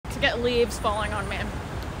get leaves falling on me.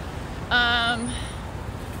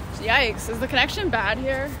 Yikes, is the connection bad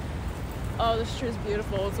here? Oh, this tree is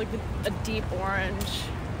beautiful. It's like a deep orange.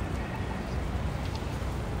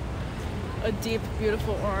 A deep,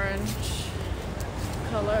 beautiful orange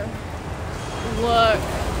color. Look.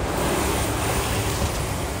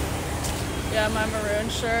 Yeah, my maroon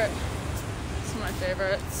shirt. It's one of my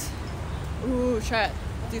favorites. Ooh, chat.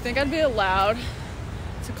 Do you think I'd be allowed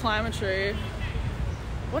to climb a tree?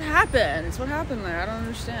 What happened? What happened there? I don't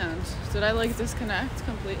understand. Did I like disconnect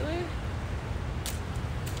completely?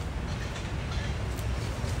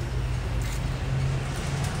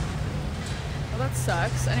 Well, that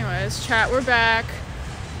sucks. Anyways, chat, we're back.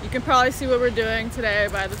 You can probably see what we're doing today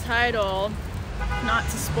by the title. Not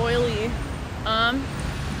to spoily.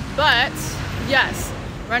 But yes,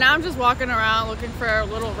 right now I'm just walking around looking for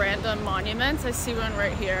little random monuments. I see one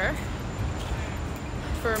right here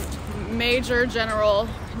for Major General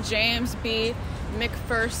James B.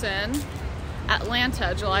 McPherson,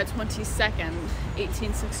 Atlanta, July 22nd,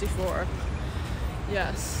 1864.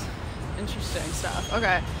 Yes, interesting stuff.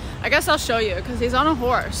 Okay, I guess I'll show you because he's on a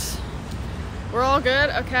horse. We're all good?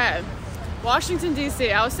 Okay. Washington,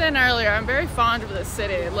 D.C. I was saying earlier, I'm very fond of this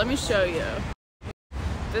city. Let me show you.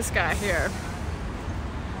 This guy here.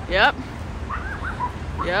 Yep.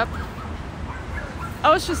 Yep.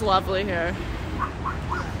 Oh, it's just lovely here.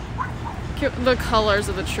 The colors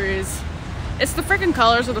of the trees. It's the freaking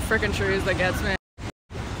colors of the freaking trees that gets me.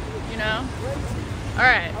 You know?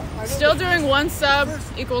 Alright. Still doing 1 sub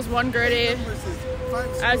equals 1 gritty.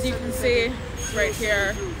 As you can see right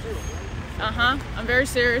here. I'm very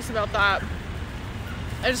serious about that.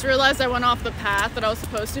 I just realized I went off the path that I was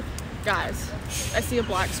supposed to. Guys, I see a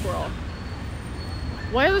black squirrel.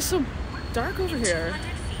 Why are they so dark over here?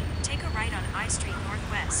 Take a right on I Street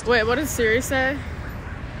Northwest. Wait, what did Siri say?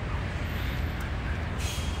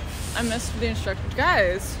 I missed the instructions.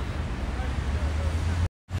 Guys,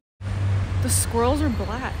 the squirrels are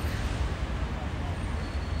black.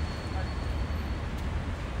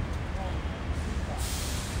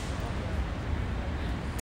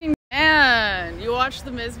 Man, you watched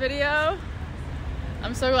the Miz video?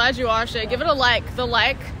 I'm so glad you watched it. Give it a like. The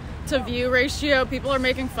like to view ratio, people are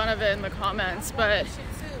making fun of it in the comments, but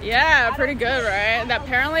yeah, pretty good, right? That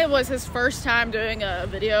apparently was his first time doing a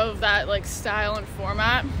video of that like style and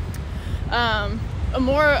format.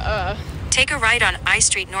 Take a right on I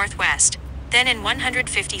Street Northwest. Then in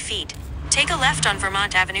 150 feet, take a left on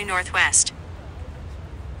Vermont Avenue Northwest.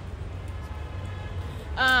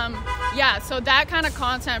 Yeah, so that kind of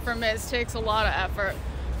content for Miz takes a lot of effort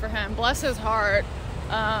for him. Bless his heart.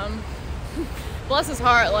 Bless his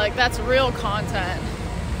heart, like that's real content.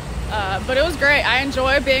 But it was great. I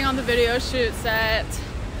enjoy being on the video shoot set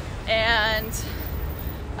and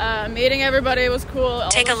meeting everybody was cool.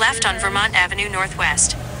 Take a left on Vermont Avenue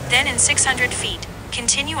Northwest. Then in 600 feet,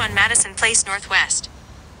 continue on Madison Place Northwest.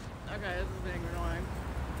 Okay, this is being annoying.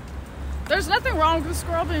 There's nothing wrong with the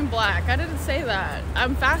squirrel being black. I didn't say that.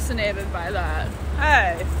 I'm fascinated by that.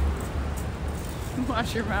 Hey.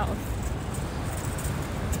 Wash your mouth.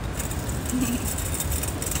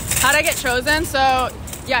 How'd I get chosen? So,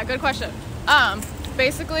 yeah, good question.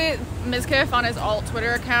 Basically, Mizkif on his alt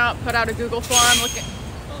Twitter account put out a Google form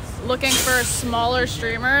looking for smaller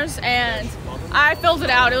streamers, and I filled it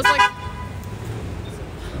out. It was like,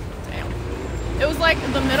 damn. It was like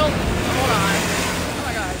the middle, hold on. Oh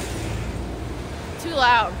my God. Too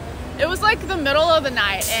loud. It was like the middle of the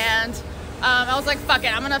night, and I was like, fuck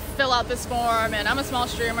it, I'm gonna fill out this form, and I'm a small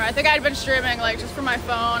streamer. I think I'd been streaming like just from my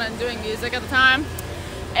phone and doing music at the time.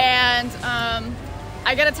 And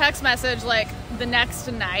I get a text message like the next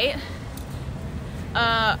night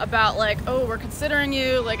about like, oh, we're considering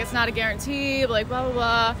you, like it's not a guarantee, like blah blah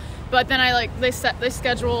blah. But then I like they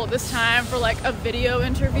schedule this time for like a video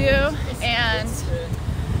interview, and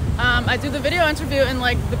I do the video interview, and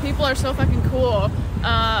like the people are so fucking cool,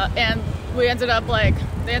 and they ended up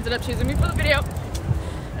choosing me for the video,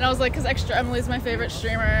 and I was like, because Extra Emily's my favorite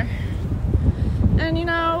streamer, and you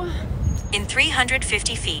know. In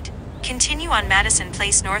 350 feet, continue on Madison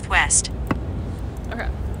Place Northwest. Okay.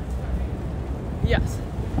 Yes.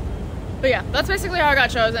 But yeah, that's basically how I got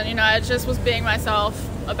chosen. You know, I just was being myself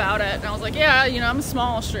about it, and I was like, yeah, you know, I'm a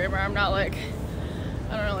small streamer. I'm not like,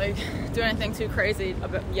 I don't really do anything too crazy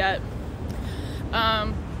yet.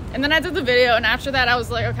 And then I did the video, and after that I was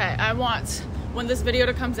like, okay, when this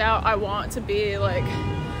video comes out, I want to be like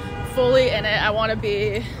fully in it. I want to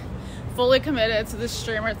be fully committed to this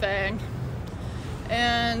streamer thing.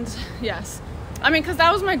 And yes, I mean, because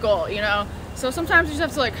that was my goal, you know. So sometimes you just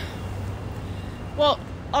have to like, well,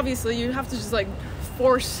 obviously you have to just like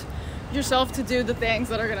force yourself to do the things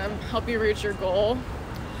that are gonna help you reach your goal,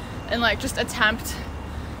 and like just attempt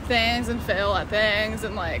things and fail at things,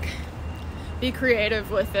 and like be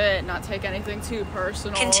creative with it, not take anything too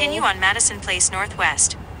personal. Continue on Madison Place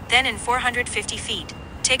Northwest. Then in 450 feet,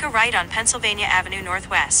 take a right on Pennsylvania Avenue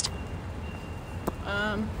Northwest.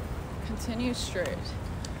 Continue straight.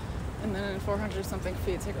 And then in 400 something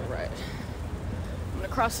feet, take a right. I'm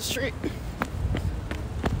gonna cross the street.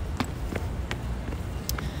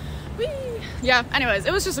 Whee! Yeah, anyways,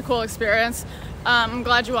 it was just a cool experience. I'm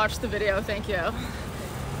glad you watched the video, thank you.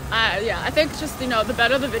 Yeah, I think just, you know, the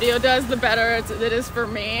better the video does, the better it is for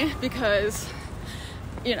me, because,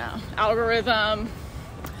 you know, algorithm,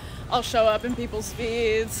 I'll show up in people's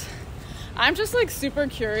feeds. I'm just like super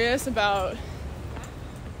curious about,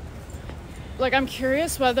 like, I'm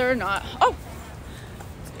curious whether or not, oh,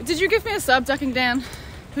 did you give me a sub, Ducking Dan?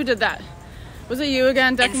 Who did that? Was it you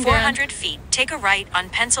again, Ducking Dan? In 400 feet, take a right on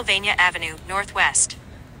Pennsylvania Avenue Northwest.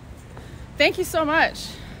 Thank you so much.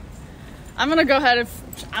 I'm gonna go ahead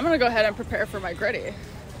and prepare for my gritty.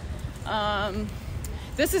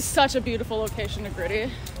 This is such a beautiful location to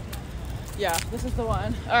gritty. Yeah, this is the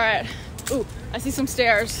one. All right. Ooh, I see some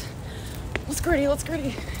stairs. Let's gritty, let's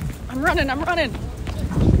gritty. I'm running. A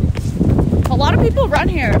lot of people run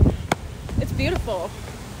here. It's beautiful.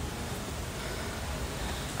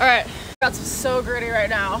 All right, that's so gritty right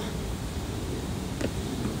now.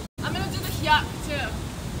 I'm gonna do the hyuk too.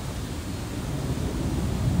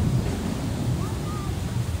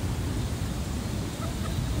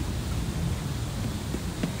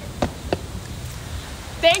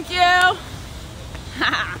 Thank you.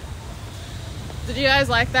 Did you guys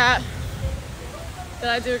like that? Did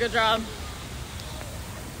I do a good job?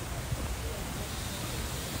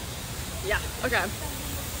 Yeah, okay.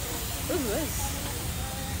 What is this?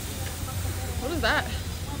 What is that?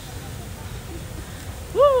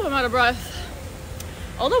 Woo, I'm out of breath.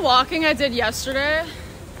 All the walking I did yesterday,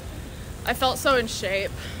 I felt so in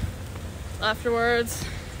shape afterwards.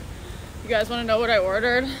 You guys want to know what I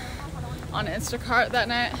ordered on Instacart that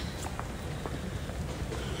night?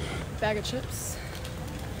 Bag of chips,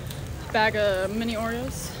 bag of mini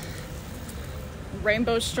Oreos,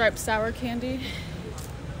 rainbow striped sour candy.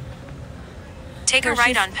 Take a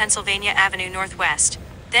right on Pennsylvania Avenue Northwest.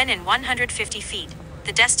 Then in 150 feet,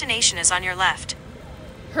 the destination is on your left.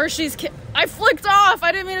 Hershey's I flicked off.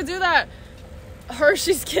 I didn't mean to do that.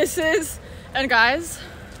 Hershey's Kisses. And guys,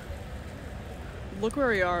 look where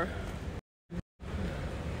we are.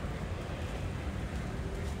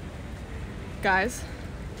 Guys,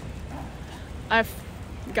 I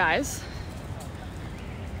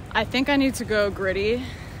think I need to go gritty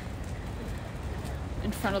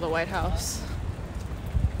in front of the White House.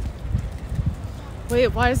 Wait,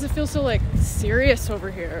 why does it feel so like serious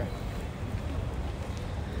over here?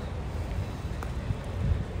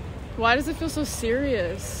 Why does it feel so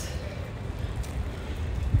serious?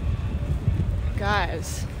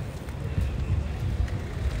 Guys.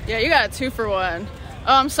 Yeah, you got a 2-for-1.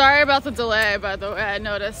 Oh, I'm sorry about the delay, by the way. I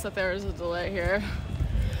noticed that there was a delay here.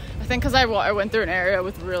 I think because I went through an area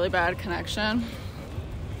with really bad connection.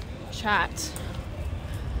 Chat.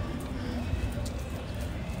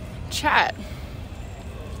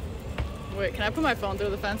 Wait, can I put my phone through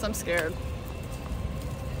the fence? I'm scared.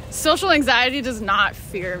 Social anxiety does not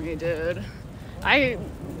fear me, dude.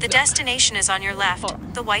 The destination is on your left,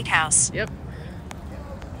 the White House. Yep.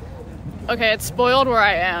 Okay, it's spoiled where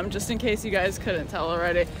I am, just in case you guys couldn't tell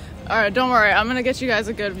already. All right, don't worry. I'm gonna get you guys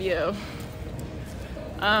a good view.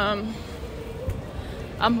 I'm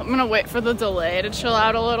gonna wait for the delay to chill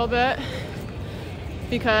out a little bit,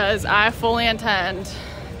 because I fully intend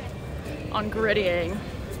on grittying.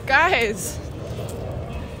 Guys!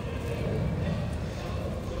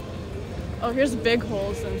 Oh, here's big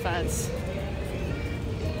holes in the fence.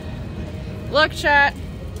 Look, chat.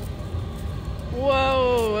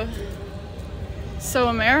 Whoa. So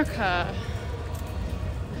America.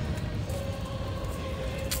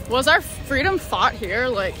 Was our freedom fought here,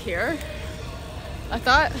 like here? I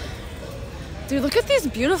thought, dude, look at these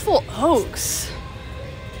beautiful oaks.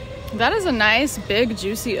 That is a nice, big,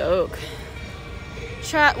 juicy oak.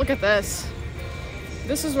 Chat, look at this.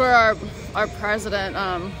 This is where our president,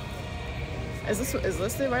 is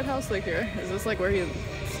this the White House, like here? Is this like where he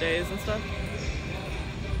stays and stuff?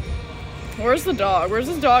 Where's the dog? Where's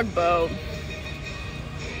his dog, Bo?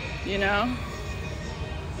 You know?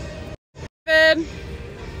 Vid.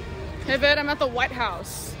 Hey, Vid, I'm at the White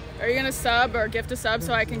House. Are you gonna sub or gift a sub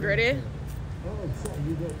so I can gritty?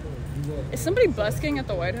 Is somebody busking at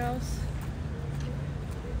the White House?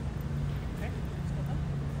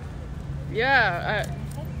 Yeah,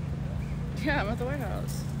 I'm at the White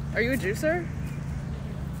House. Are you a juicer?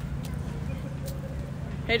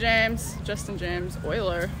 Hey James, Justin James,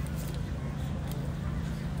 Euler.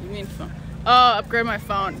 You mean phone? Oh, upgrade my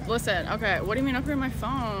phone. Listen, okay, what do you mean upgrade my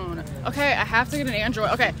phone? Okay, I have to get an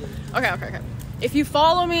Android. Okay. If you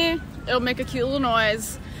follow me, it'll make a cute little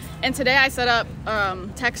noise. And today I set up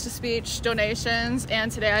text-to-speech donations,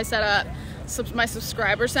 and today I set up my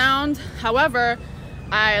subscriber sound. However,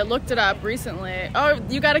 I looked it up recently. Oh,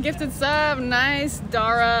 you got a gifted sub. Nice.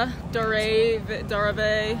 Darave.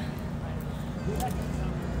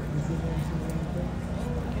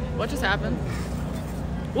 What just happened?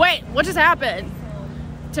 Wait, what just happened?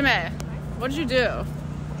 Timmy, what did you do?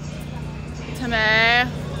 Timmy,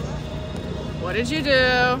 what did you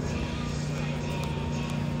do?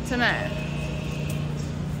 Timmy.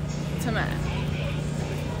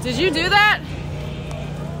 Did you do that?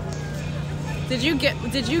 Is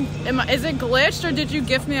it glitched or did you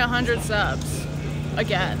gift me 100 subs?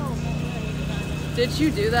 Again. Did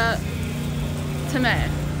you do that? Timmy.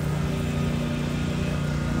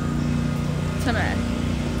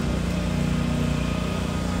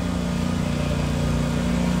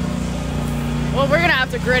 Well, we're gonna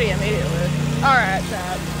have to gritty immediately. All right,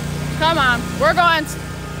 Chad. Come on, we're going.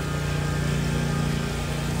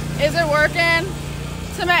 Is it working?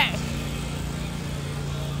 Timmy.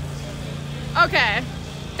 Okay,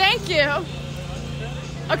 thank you.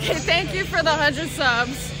 Okay, thank you for the 100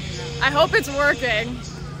 subs. I hope it's working.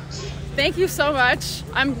 Thank you so much.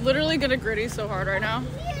 I'm literally gonna gritty so hard right now.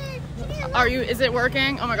 Is it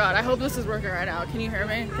working? Oh my God, I hope this is working right now. Can you hear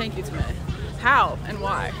me? Thank you, Timmy. How and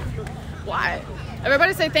why? Why?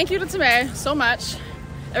 Everybody say thank you to Timmy so much.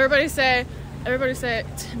 Everybody say,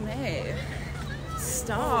 Timmy,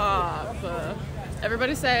 stop.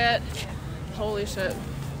 Everybody say it. Holy shit.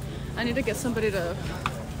 I need to get somebody to.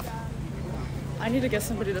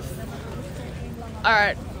 All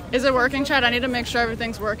right. Is it working, Chad? I need to make sure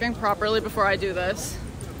everything's working properly before I do this.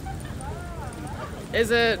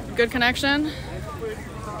 Is it good connection?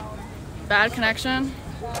 Bad connection?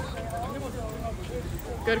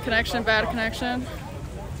 Good connection, bad connection?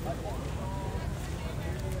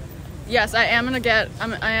 Yes, I am gonna get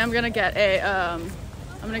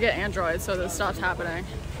Android so this stops happening.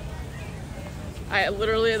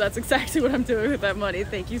 That's exactly what I'm doing with that money.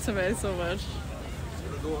 Thank you so much.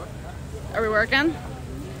 Are we working?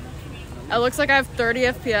 It looks like I have 30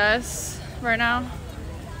 FPS right now.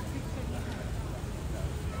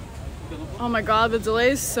 Oh my God, the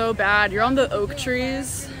delay is so bad. You're on the oak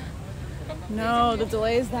trees. No, the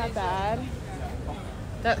delay is that bad.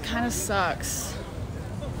 That kind of sucks.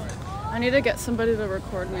 I need to get somebody to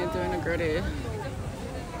record me doing a gritty.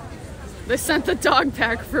 They sent the dog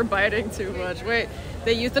back for biting too much. Wait,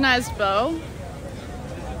 they euthanized Bo?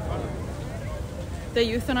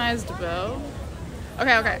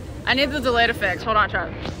 Okay. I need the delay to fix. Hold on,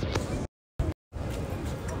 chat.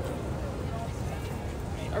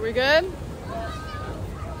 Are we good?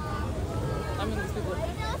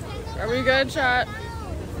 Are we good, chat?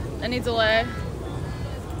 Any delay?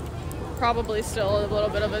 Probably still a little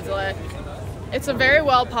bit of a delay. It's a very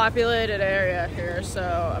well populated area here, so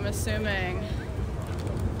I'm assuming.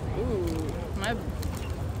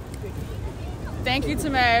 Thank you to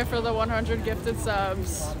May for the 100 gifted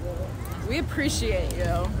subs. We appreciate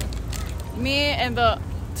you. Me and the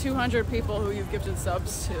 200 people who you've gifted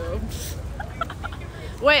subs to.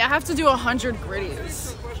 Wait, I have to do 100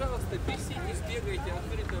 gritties.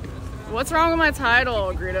 What's wrong with my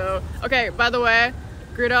title, Greedo? Okay, by the way,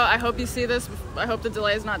 Greedo, I hope you see this. I hope the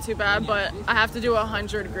delay is not too bad, but I have to do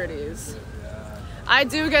 100 gritties. I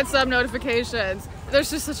do get sub notifications. There's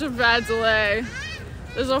just such a bad delay.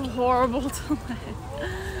 There's a horrible delay.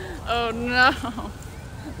 Oh no.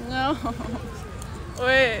 No.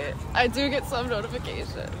 Wait, I do get sub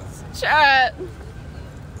notifications. Chat.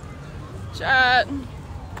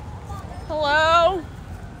 Hello?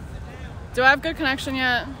 Do I have good connection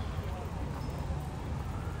yet?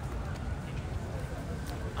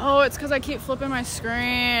 Oh, it's because I keep flipping my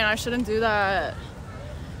screen. I shouldn't do that.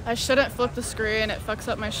 I shouldn't flip the screen. It fucks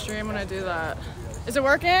up my stream when I do that. Is it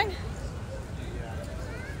working?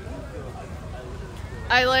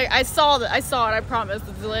 I saw it, I promise.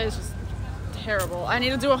 The delay is just terrible. I need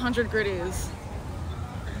to do 100 gritties.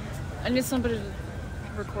 I need somebody to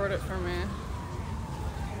record it for me.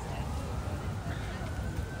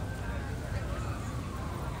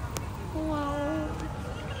 Hello.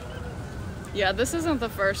 Yeah, this isn't the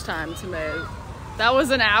first time to me. That was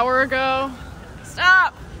an hour ago.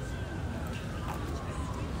 Stop!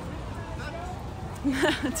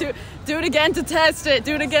 do it again to test it.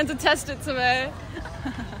 Do it again to test it to me.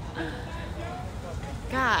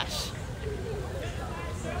 Gosh.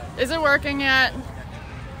 Is it working yet?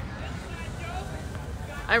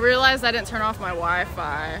 I realized I didn't turn off my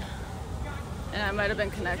Wi-Fi, and I might have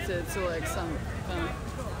been connected to like some.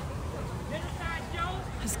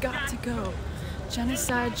 Has got to go.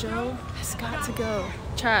 Genocide Joe has got to go.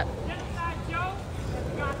 Chat. Genocide Joe has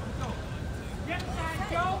got to go.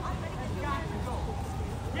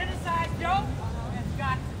 Genocide Joe has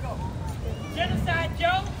got to go. Genocide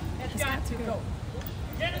Joe has got to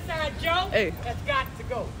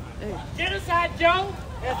go. Genocide Joe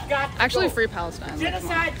has got to go. Actually, free Palestine.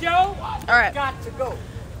 Genocide Joe has got to go.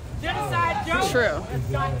 Genocide Joe has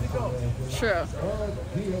got to go. True.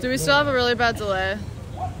 Do we still have a really bad delay?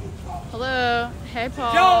 Hello. Hey,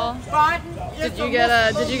 Paul. Joe Biden Did you get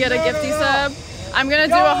a gifty sub? I'm gonna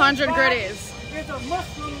do 100 gritties. Is a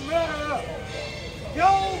Muslim murderer.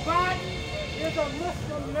 Joe Biden is a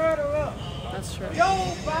Muslim murderer. That's true.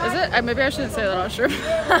 Joe Biden Is it? Maybe I shouldn't say that. I'm sure.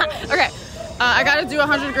 Okay. I gotta do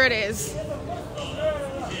 100 gritties.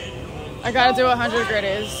 I gotta do 100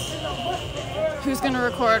 gritties. Who's gonna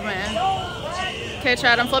record me? Okay,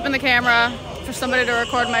 Chad. I'm flipping the camera for somebody to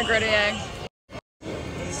record my grittying.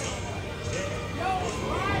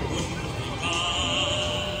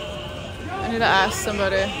 I need to ask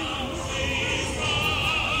somebody.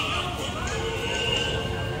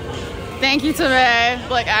 Thank you to May.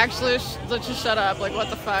 Like, actually, let's just shut up. Like, what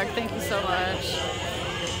the fuck? Thank you so much.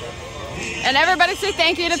 And everybody say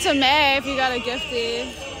thank you to May if you got a gifty. I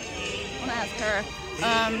want to ask her.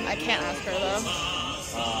 I can't ask her, though.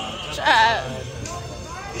 Chat.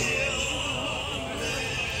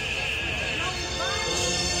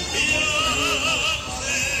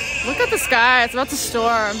 Look at the sky. It's about to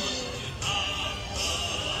storm.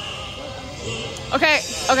 Okay.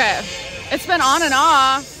 It's been on and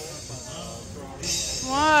off.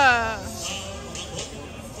 What?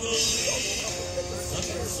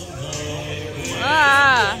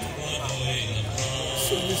 Ah.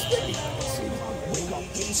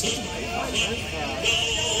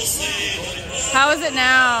 How is it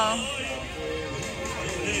now?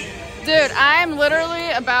 Dude, I'm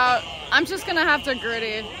just gonna have to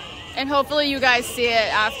gritty. And hopefully you guys see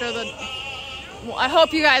it after the... I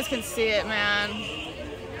hope you guys can see it, man.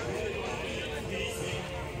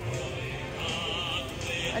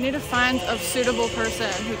 I need to find a suitable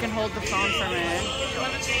person who can hold the phone for me.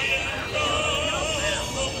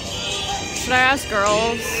 Should I ask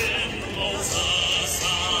girls?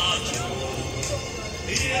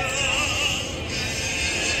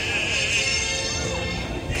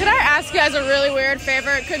 Could I ask you guys a really weird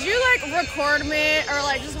favor? Could you like record me or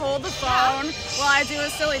like just hold the phone while I do a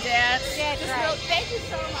silly dance? Yeah, right. Thank you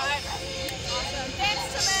so much. Awesome.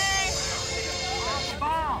 Thanks to me.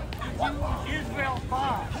 bomb. Israel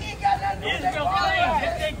bomb. Israel claims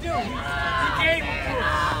that they do. He gave them to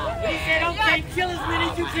us. He said, okay, kill as many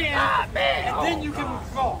as you can, and then you can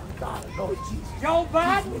withdraw. Joe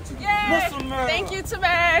Biden, Muslim murderer. Thank you to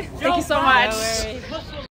May. Thank you so much.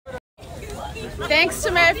 Thanks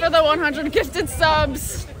to May for the 100 gifted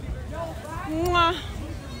subs. Mwah.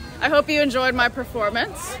 I hope you enjoyed my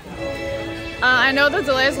performance. I know the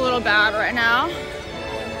delay is a little bad right now,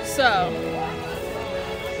 so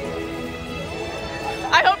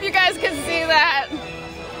I hope you guys can see that.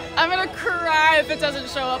 I'm gonna cry if it doesn't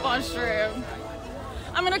show up on stream.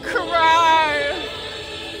 I'm gonna cry.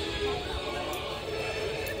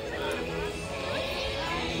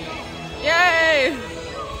 Yay!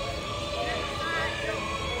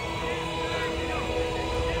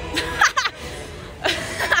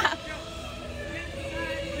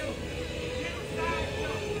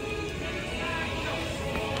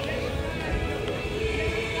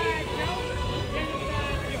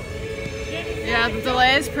 Yeah, the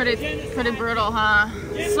delay is pretty brutal, huh?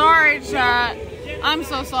 Sorry, chat. I'm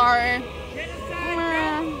so sorry.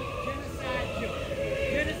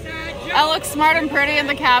 I look smart and pretty in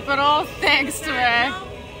the Capitol. Thanks to me.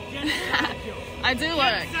 I do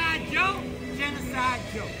look.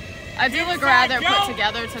 I do look rather put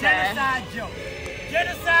together today. Genocide Joe.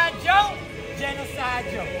 Genocide Joe. Genocide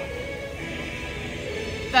Joe.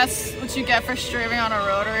 That's what you get for streaming on a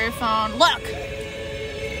rotary phone. Look!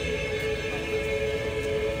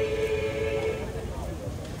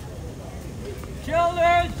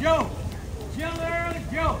 Killer Joe. Killer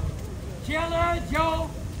Joe. Killer Joe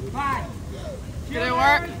Biden. Did it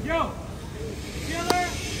work? Joe. Killer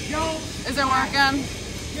Joe. Is it working?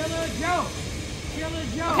 Killer Joe. Killer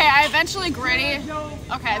Joe. Okay, I eventually gritty.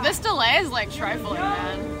 Okay, this delay is like trifling,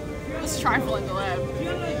 man. This trifling delay.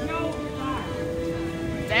 Killer Joe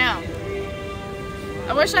Biden. Damn.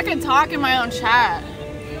 I wish I could talk in my own chat.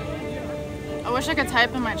 I wish I could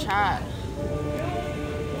type in my chat.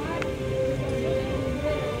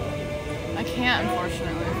 can't,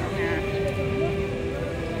 unfortunately, from here.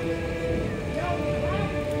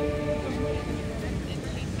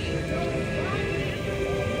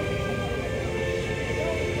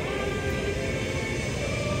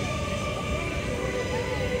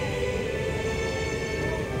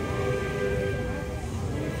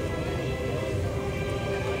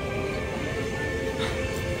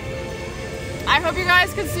 I hope you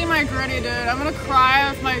guys can see my gritty, dude. I'm gonna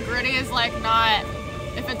cry if my gritty is like not,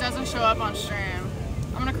 if it doesn't show up on stream.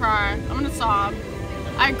 I'm gonna cry. I'm gonna sob.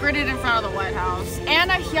 I gritted in front of the White House.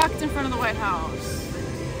 And I yucked in front of the White House.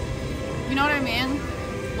 You know what I mean?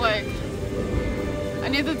 Like, I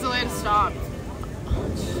need the delay to stop.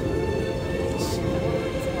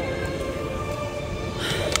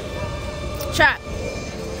 Chat.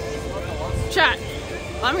 Chat.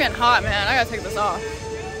 I'm getting hot, man. I gotta take this off.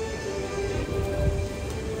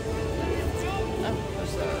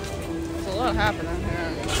 There's a lot happening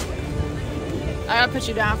here. I gotta put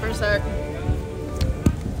you down for a sec.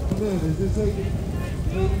 Is this 80?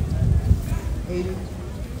 80?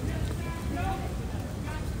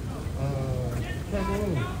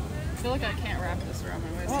 Cameroon. I feel like I can't wrap this around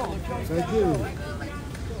my waist. Nigeria.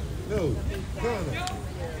 No. Ghana.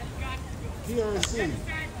 DRC.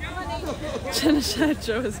 Genocide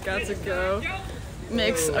Joe has got to go.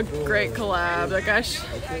 Makes a great collab. That guy.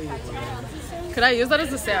 Could I use that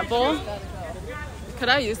as a sample? Could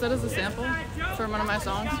I use that as a sample for one of my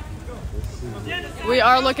songs? We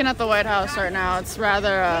are looking at the White House right now. It's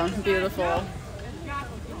rather beautiful.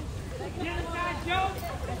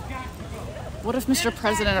 What if Mr.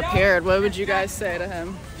 President appeared? What would you guys say to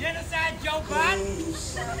him? Genocide Joe Biden,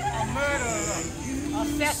 a murderer,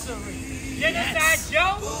 accessory. Genocide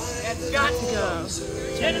Joe has got to go.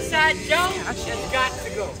 Genocide Joe has got to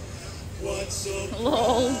go.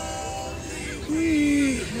 Lol.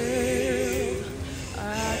 We hailed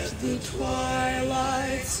at the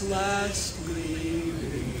twilight's last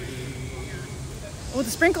gleaming. Oh, the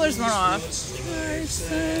sprinklers went off. Stripes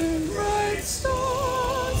and bright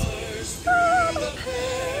stars from a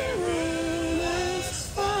perilous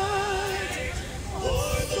fight.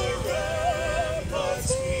 O'er the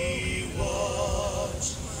ramparts we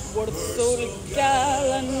watched. What a soul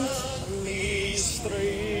gallantly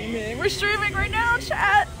streaming. We're streaming right now,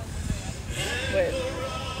 chat. Wait.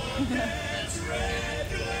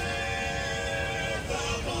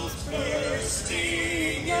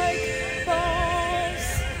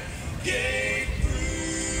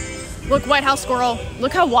 Look, White House squirrel.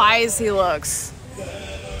 Look how wise he looks.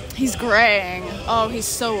 He's graying. Oh, he's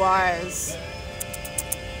so wise.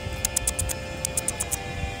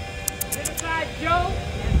 Genocide Joe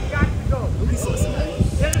has got to go. Ooh, he's listening.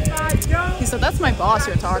 Genocide Joe. He said, that's my boss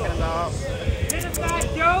you're talking about. Genocide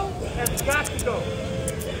Joe has got to go.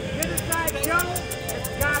 Genocide Joe has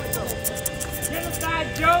got to go.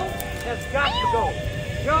 Genocide Joe has got to go.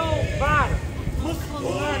 Joe Biden, Muslim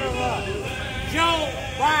murderer. Joe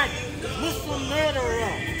Biden, Muslim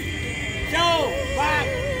murderer. Joe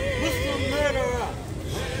Biden, Muslim murderer.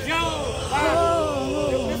 Joe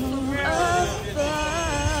Biden, Muslim murderer.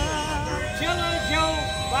 Killer Joe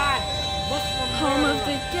Biden, Muslim murderer. Home of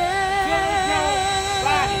the gays.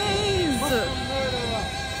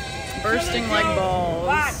 Bursting like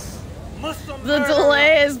balls. The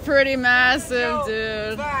delay is pretty massive,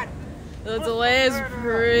 dude. The delay is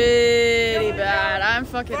pretty bad. I'm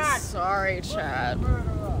fucking sorry, Chad.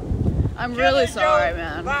 I'm really sorry,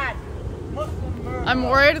 man. I'm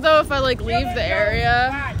worried though if I like leave the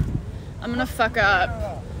area, I'm gonna fuck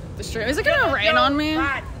up the stream. Is it gonna rain on me?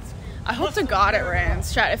 I hope to God it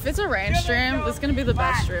rains. Chat, if it's a rain stream, this is gonna be the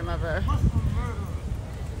best stream ever.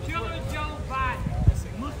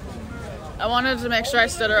 I wanted to make sure I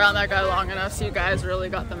stood around that guy long enough so you guys really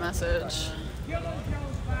got the message.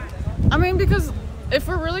 I mean, because if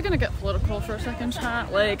we're really gonna get political for a second,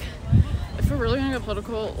 chat, like, if we're really gonna get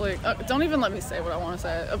political, like, don't even let me say what I want to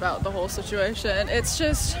say about the whole situation. It's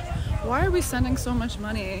just, why are we sending so much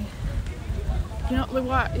money? You know, like,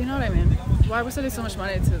 why? You know what I mean? Why are we sending so much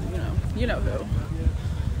money to, you know who?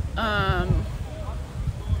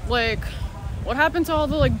 Like, what happened to all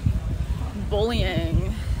the like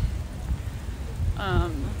bullying?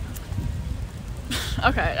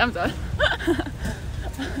 Okay, I'm done.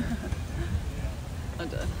 I'm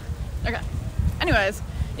done. Okay. Anyways,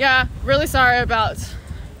 yeah, really sorry about.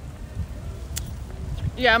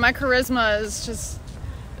 Yeah, my charisma is just.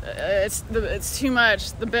 It's too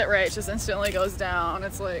much. The bit rate just instantly goes down.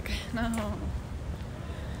 It's like, no.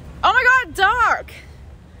 Oh my God, Doc!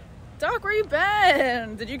 Doc, where you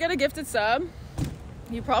been? Did you get a gifted sub?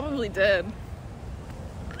 You probably did.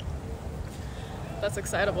 That's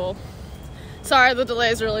excitable. Sorry, the delay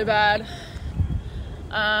is really bad.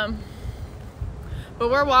 But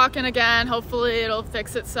we're walking again. Hopefully it'll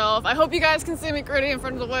fix itself. I hope you guys can see me gritty in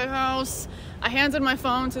front of the White House. I handed my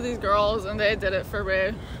phone to these girls and they did it for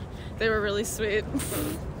me. They were really sweet.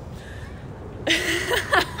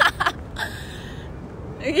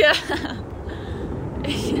 Yeah.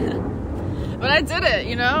 But I did it,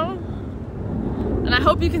 you know? And I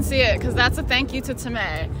hope you can see it, because that's a thank you to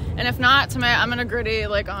Tamay. And if not, Tamay, I'm gonna gritty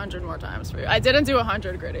like 100 more times for you. I didn't do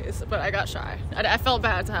 100 gritties, but I got shy. I felt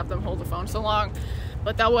bad to have them hold the phone so long,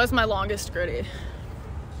 but that was my longest gritty.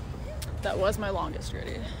 That was my longest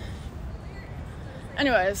gritty.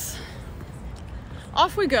 Anyways,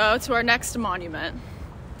 off we go to our next monument.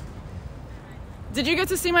 Did you get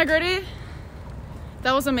to see my gritty?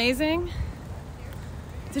 That was amazing.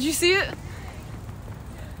 Did you see it?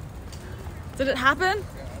 Did it happen?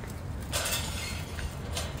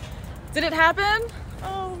 Did it happen?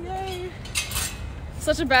 Oh, yay.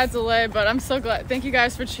 Such a bad delay, but I'm so glad. Thank you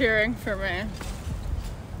guys for cheering for me.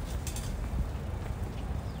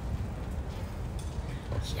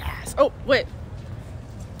 Yes. Oh, wait.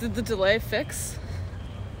 Did the delay fix?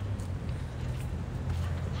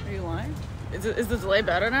 Are you lying? Is the delay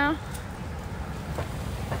better now?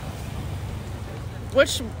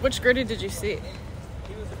 Which gritty did you see?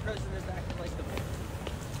 He was the president back in like the...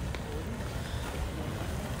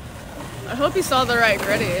 I hope you saw the right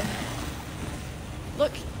gritty.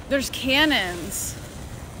 Look, there's cannons.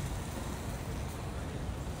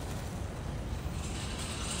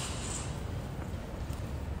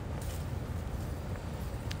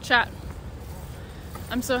 Chat.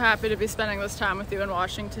 I'm so happy to be spending this time with you in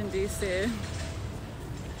Washington, D.C.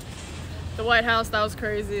 The White House, that was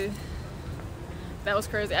crazy. That was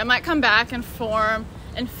crazy. I might come back and film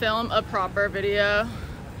a proper video.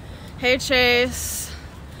 Hey Chase.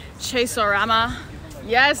 Chase-orama.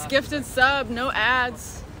 Yes, gifted sub. No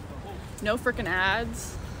ads. No freaking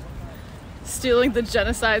ads. Stealing the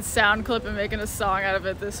genocide sound clip and making a song out of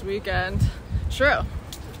it this weekend. True.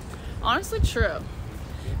 Honestly, true.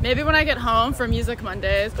 Maybe when I get home for Music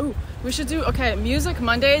Mondays. Ooh, we should do, okay, Music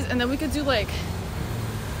Mondays, and then we could do like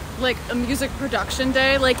a music production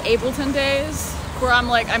day, like Ableton days, where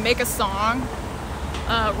I make a song,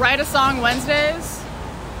 write a song Wednesdays,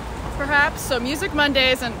 perhaps. So Music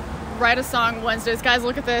Mondays and write a song Wednesdays. Guys,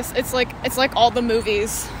 look at this. It's like all the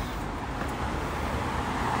movies.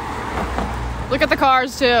 Look at the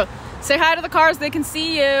cars too. Say hi to the cars, they can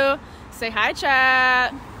see you. Say hi,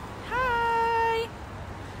 chat. Hi.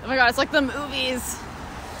 Oh my God, it's like the movies.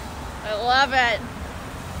 I love it.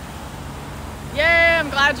 Yay, I'm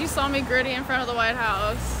glad you saw me gritty in front of the White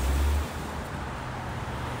House.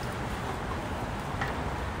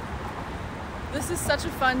 This is such a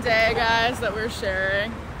fun day, guys, that we're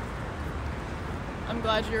sharing. I'm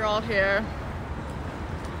glad you're all here.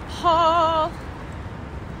 Haw!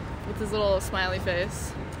 With his little smiley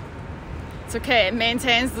face. It's okay, it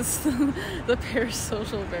maintains the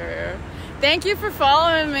parasocial barrier. Thank you for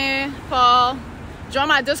following me, Paul. Join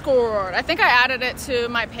my Discord. I think I added it to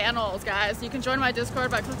my panels, guys. You can join my Discord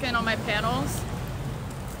by clicking on my panels.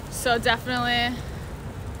 So definitely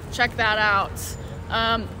check that out.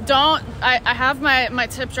 I have my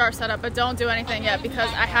tip jar set up, but don't do anything yet because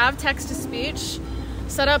I have text to speech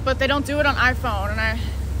set up, but they don't do it on iPhone. And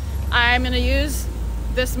I'm gonna use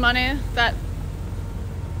this money that,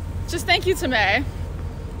 just thank you to May.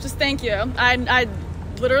 Just thank you. I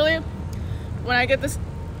literally, when I get this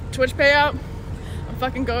Twitch payout, I'm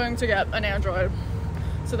fucking going to get an Android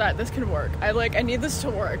so that this can work. I need this to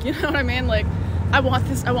work, you know what I mean? Like, I want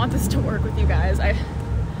this to work with you guys. I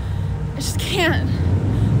just can't.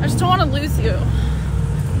 I just don't want to lose you.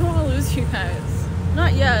 I don't want to lose you guys.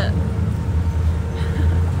 Not yet.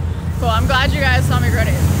 Cool, I'm glad you guys saw me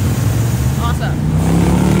gritty. Awesome.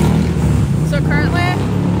 So currently,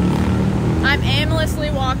 I'm aimlessly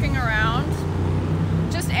walking around.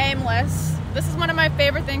 Just aimless. This is one of my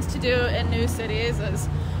favorite things to do in new cities is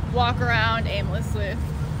walk around aimlessly.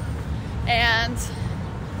 And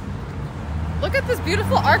look at this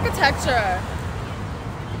beautiful architecture.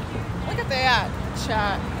 Look at that,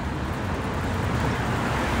 chat.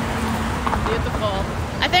 Beautiful.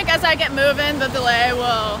 I think as I get moving, the delay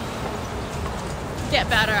will get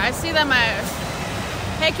better. I see that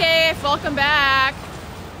hey Kate, welcome back.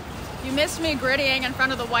 You missed me grittying in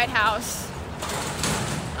front of the White House.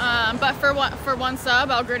 But for one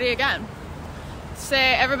sub, I'll gritty again.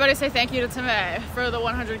 Everybody say thank you to Tamay for the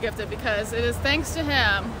 100 gifted, because it is thanks to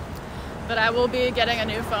him that I will be getting a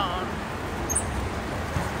new phone.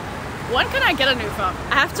 When can I get a new phone?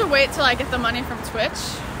 I have to wait till I get the money from Twitch,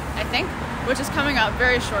 I think, which is coming up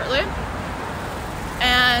very shortly.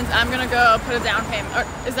 And I'm gonna go put a down payment. Or,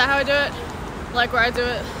 is that how I do it? like where I do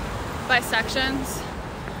it by sections.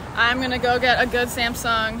 I'm gonna go get a good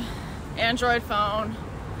Samsung Android phone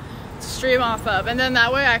to stream off of, and then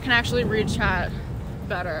that way I can actually read chat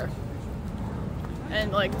better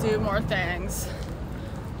and like do more things.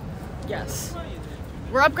 Yes,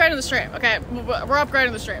 we're upgrading the stream. Okay, we're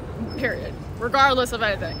upgrading the stream, period, regardless of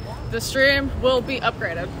anything. The stream will be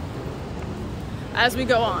upgraded as we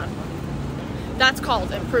go on. That's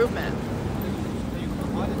called improvement.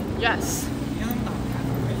 Yes.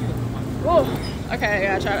 Whoa. Okay,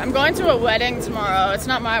 yeah, Chad. I'm going to a wedding tomorrow. It's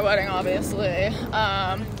not my wedding, obviously,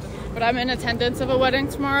 but I'm in attendance of a wedding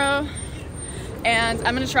tomorrow, and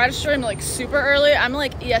I'm gonna try to stream like super early. I'm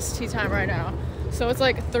like EST time right now, so it's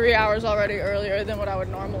like 3 hours already earlier than what I would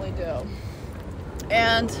normally do.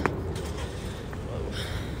 And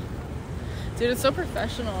dude, it's so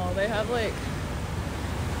professional. They have like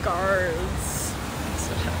guards.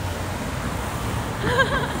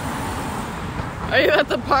 Are you at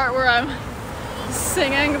the part where I'm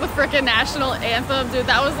singing the freaking national anthem? Dude,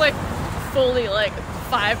 that was like fully like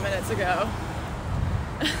 5 minutes ago.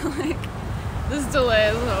 Like, this delay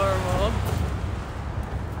is horrible.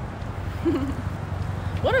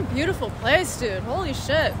 What a beautiful place, dude. Holy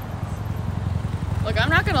shit. Look, I'm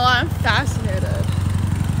not gonna lie, I'm fascinated.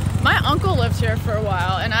 My uncle lived here for a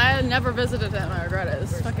while, and I had never visited him. I regret it.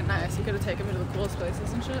 It's fucking nice. He could have taken me to the coolest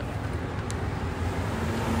places and shit.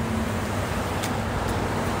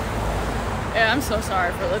 Yeah, I'm so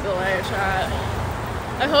sorry for the delay, chat.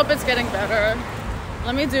 I hope it's getting better.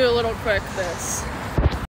 Let me do a little quick this.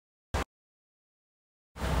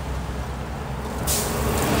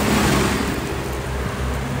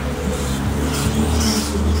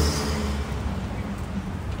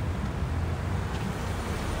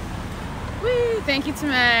 Whee! Thank you to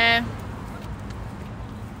me.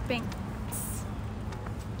 Thanks.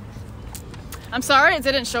 I'm sorry it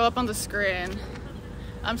didn't show up on the screen.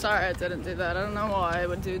 I'm sorry I didn't do that. I don't know why I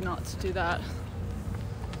would do not to do that.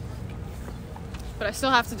 But I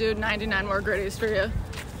still have to do 99 more gritties for you.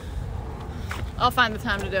 I'll find the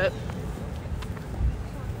time to do it.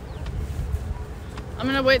 I'm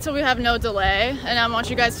gonna wait till we have no delay, and I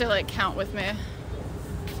want you guys to like count with me.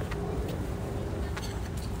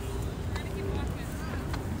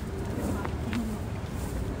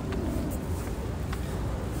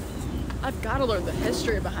 I've gotta learn the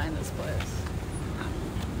history behind this place.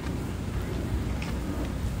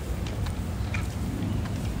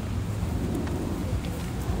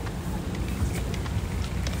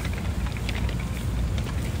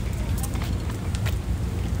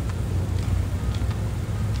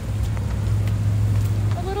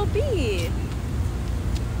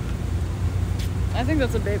 I think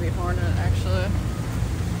that's a baby hornet, actually.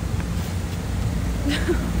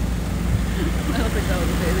 I don't think that was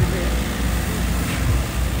a baby bee.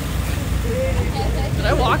 Did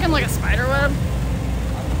I walk in like a spider web?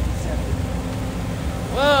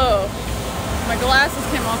 Whoa. My glasses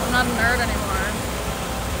came off. I'm not a nerd anymore.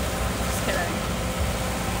 Just kidding.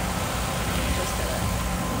 Just kidding.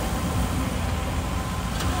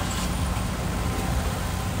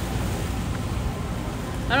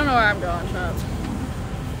 I don't know where I'm going, Chubbs.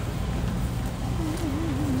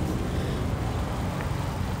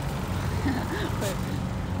 Wait,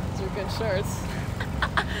 these are good shirts.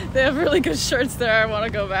 They have really good shirts there. I want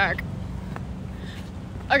to go back.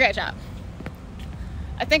 Okay, chat.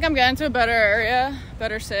 I think I'm getting to a better area,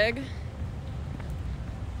 better sig.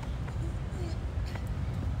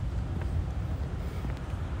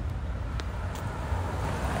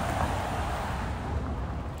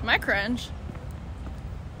 Am I cringe?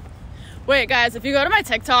 Wait, guys, if you go to my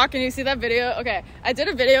TikTok and you see that video, okay, I did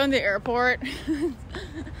a video in the airport.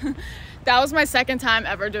 That was my second time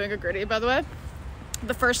ever doing a gritty, by the way.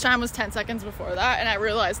 The first time was 10 seconds before that, and I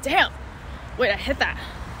realized, damn, wait, I hit that.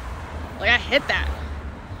 Like, I hit that.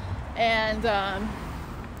 And,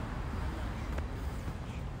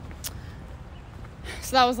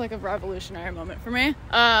 so that was like a revolutionary moment for me.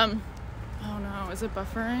 Oh no, is it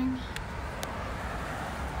buffering?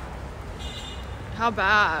 How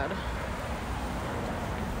bad?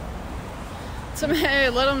 So, hey,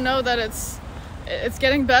 let them know that it's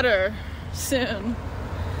getting better soon.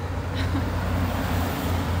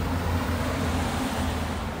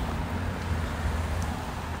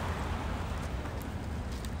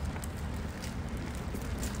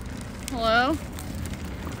 Hello?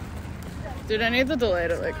 Dude, I need the delay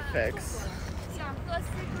to like fix.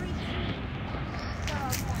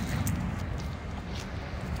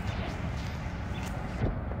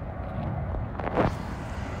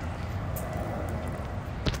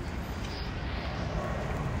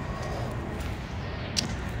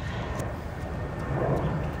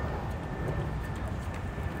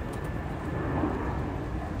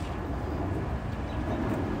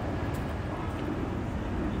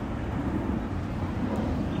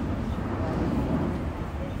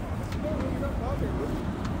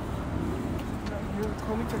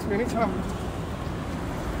 Anytime.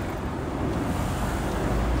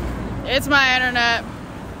 It's my internet.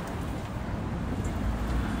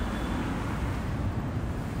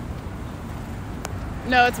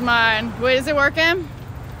 No, it's mine. Wait, is it working?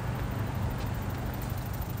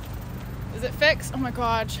 Is it fixed? Oh my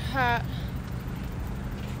god, chat.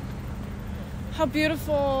 How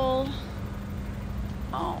beautiful.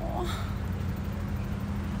 Oh.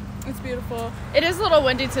 It's beautiful. It is a little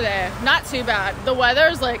windy today. Not too bad. The weather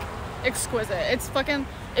is like exquisite. It's fucking,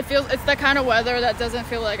 it's the kind of weather that doesn't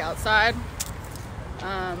feel like outside.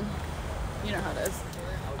 You know how it is.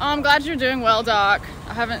 Oh, I'm glad you're doing well, Doc.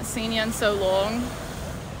 I haven't seen you in so long.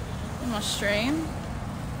 In my stream.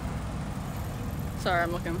 Sorry,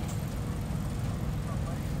 I'm looking.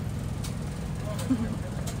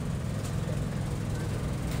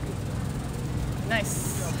 Nice.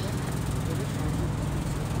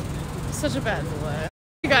 Such a bad delay. Thank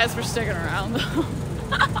you guys for sticking around though.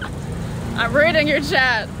 I'm reading your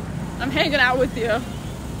chat. I'm hanging out with you.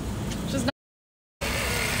 Just not.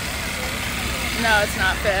 No, it's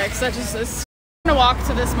not fixed. I'm gonna walk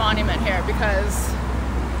to this monument here because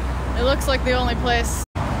it looks like the only place.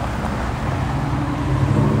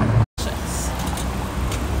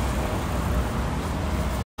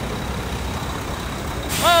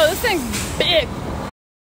 Whoa, this thing's big.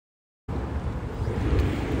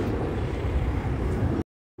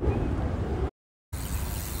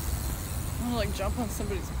 I'm gonna like jump on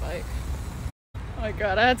somebody's bike. Oh my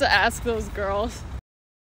god, I had to ask those girls.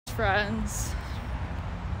 Friends.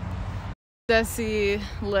 Desi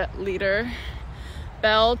leader.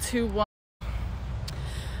 Bell 2-1.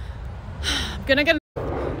 I'm gonna get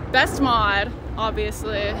best mod,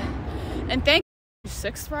 obviously. And thank you,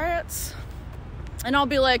 6 riots. And I'll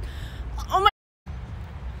be like, oh my.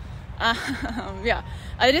 Yeah,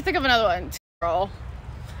 I did think of another one. Girl,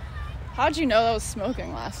 how'd you know I was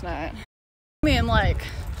smoking last night? I mean, like,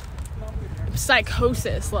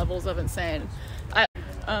 psychosis levels of insane.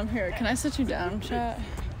 Here, can I sit you down, chat?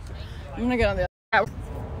 I'm gonna get on the other side.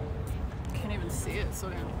 Can't even see it, it's so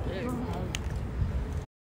damn big.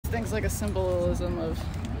 This thing's like a symbolism of.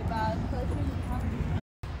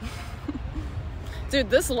 Dude,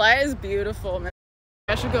 this light is beautiful, man.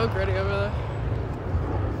 I should go gritty over there.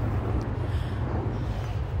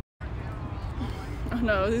 Oh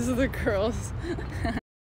no, these are the girls.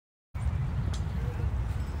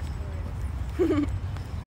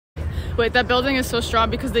 Wait, that building is so strong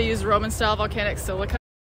because they use Roman style volcanic silica.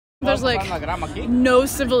 There's like no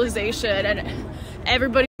civilization and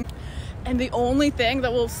everybody, and the only thing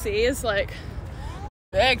that we'll see is like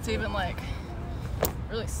big to even like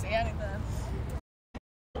really see anything.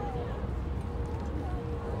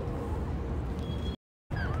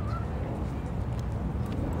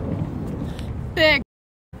 Big.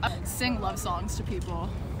 Sing love songs to people.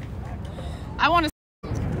 I want to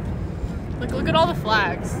look at all the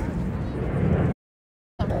flags.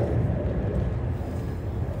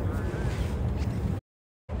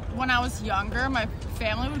 When I was younger, my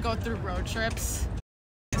family would go through road trips.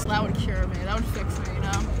 So that would cure me. That would fix me, you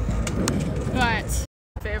know? But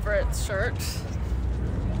favorite shirt.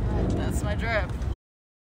 That's my drip.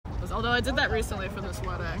 Although I did that recently for this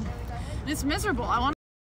wedding. It's miserable. I want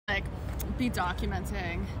to like be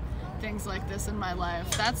documenting things like this in my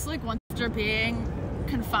life. That's like once after being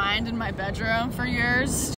confined in my bedroom for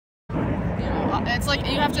years. You know, it's like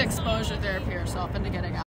you have to exposure therapy yourself into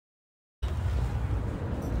getting out.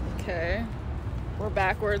 Okay, we're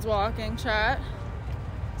backwards walking, chat.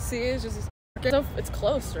 See, it's just it's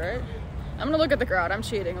close, right? I'm gonna look at the crowd. I'm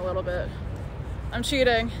cheating a little bit. I'm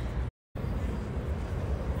cheating.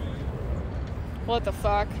 What the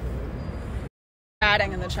fuck?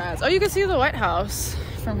 Adding in the chats. Oh, you can see the White House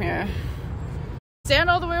from here.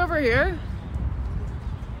 Stand all the way over here?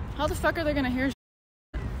 How the fuck are they gonna hear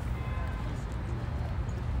shit?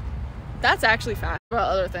 That's actually fast.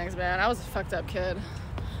 About other things, man. I was a fucked up kid.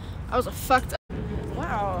 I was a fucked up.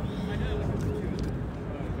 Wow.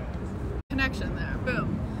 Connection there.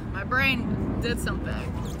 Boom. My brain did something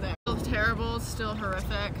there. Still terrible, still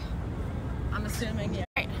horrific. I'm assuming, yeah.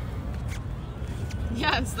 Right.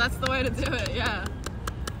 Yes, that's the way to do it, yeah.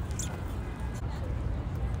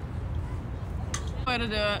 Way to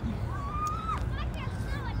do it.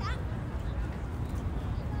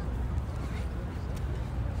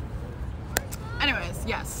 Anyways,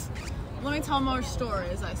 yes. Let me tell more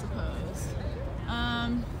stories, I suppose.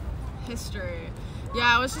 History.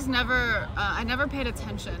 Yeah, I was just never, I never paid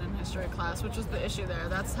attention in history class, which was the issue there.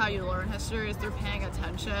 That's how you learn history, is through paying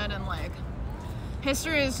attention, and like,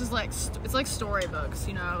 history is just like, it's like storybooks,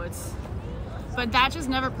 you know, but that just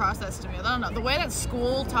never processed to me. I don't know, the way that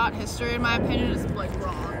school taught history, in my opinion, is like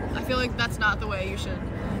wrong. I feel like that's not the way you should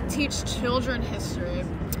teach children history.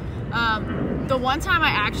 The one time I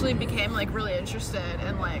actually became like really interested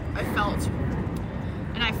and like I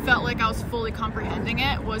felt like I was fully comprehending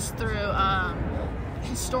it was through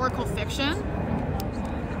historical fiction.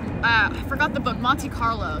 I forgot the book, Monte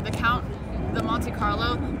Carlo, the Monte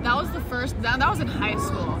Carlo. That was the first, that was in high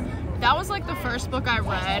school. That was like the first book I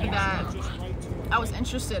read that I was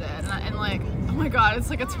interested in. And like, oh my God, it's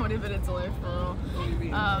like a 20-minute delay for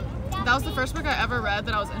real. That was the first book I ever read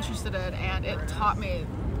that I was interested in, and it taught me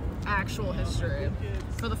actual history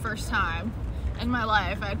for the first time in my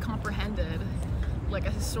life. I had comprehended like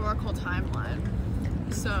a historical timeline.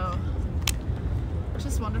 So,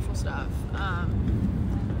 just wonderful stuff.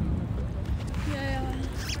 Yeah,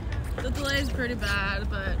 the delay is pretty bad,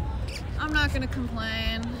 but I'm not gonna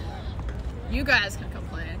complain. You guys can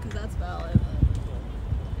complain, because that's valid.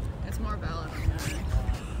 It's more valid than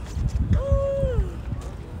mine.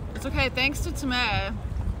 It's okay, thanks to Tomei,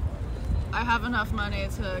 I have enough money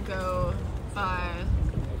to go buy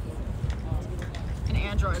an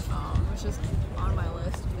Android phone, which is on my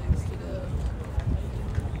list of things to do.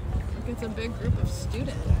 Like, it's a big group of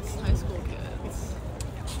students, high school kids.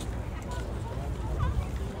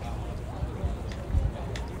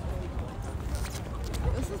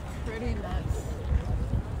 This is pretty nuts.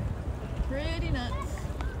 Pretty nuts.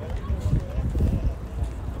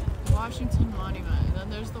 Washington Monument, and then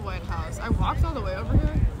there's the White House. I walked all the way over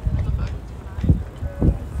here. What the fuck?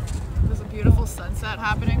 There's a beautiful sunset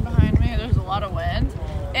happening behind me. There's a lot of wind.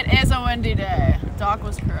 It is a windy day. Doc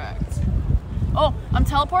was correct. Oh, I'm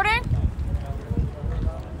teleporting?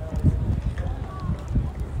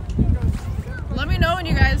 Let me know when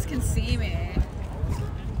you guys can see me.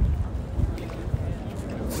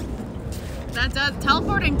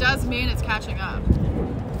 Teleporting does mean it's catching up.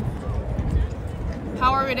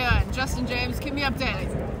 How are we doing? Justin James, keep me updated.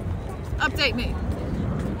 Update me.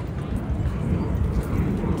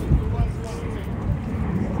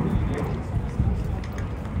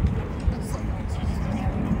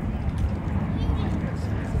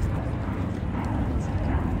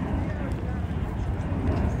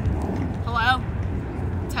 Hello?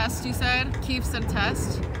 Test, you said? Keith said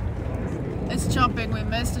test. It's jumping. We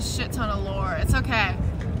missed a shit ton of lore. It's okay.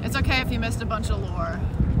 It's okay if you missed a bunch of lore.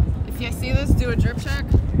 If you see this, do a drip check.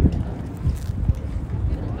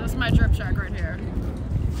 This is my drip check right here.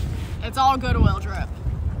 It's all goodwill drip.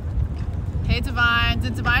 Hey Divine,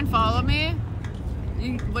 did Divine follow me?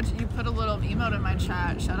 You put a little emote in my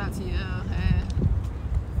chat. Shout out to you. Hey.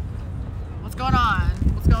 What's going on?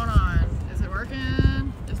 What's going on? Is it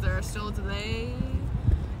working? Is there still a delay?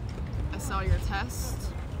 I saw your test.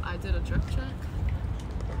 I did a drip check.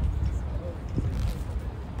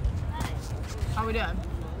 How we doing?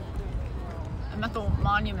 I'm at the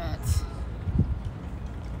monument.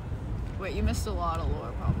 Wait, you missed a lot of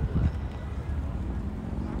lore, probably.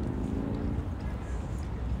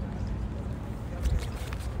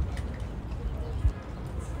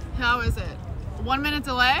 How is it? 1 minute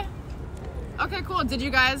delay? Okay, cool. Did you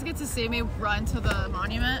guys get to see me run to the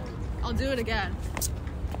monument? I'll do it again.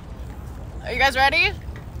 Are you guys ready?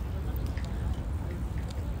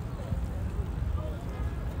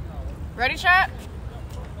 Ready, chat?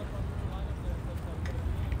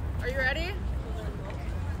 Are you ready?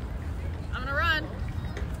 I'm gonna run.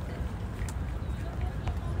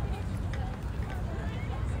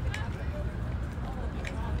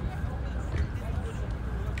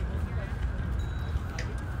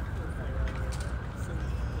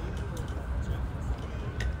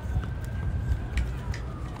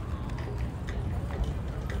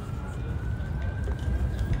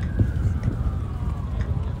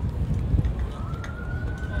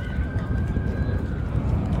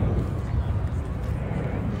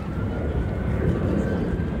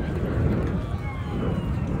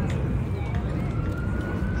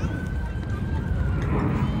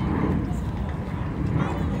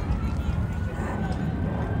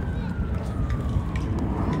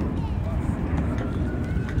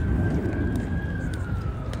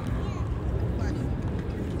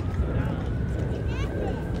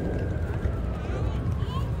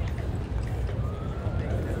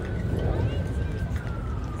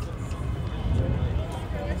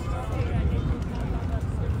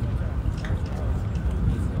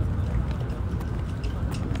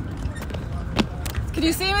 Can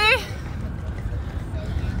you see me?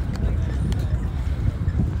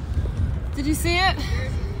 Did you see it?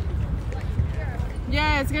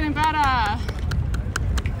 Yeah, it's getting better.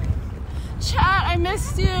 Chat, I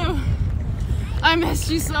missed you. I missed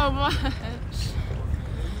you so much.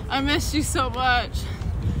 I missed you so much.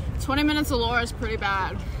 20 minutes of lore is pretty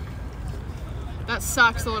bad. That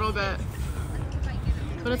sucks a little bit,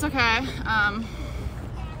 but it's okay.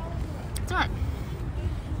 It's alright.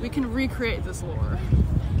 We can recreate this lore.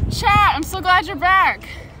 Chat, I'm so glad you're back.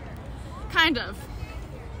 Kind of.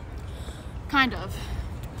 Kind of.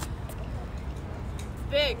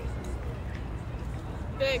 Big.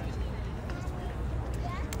 Big.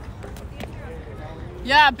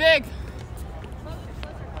 Yeah, big.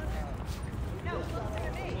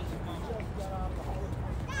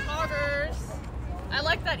 Coggers. I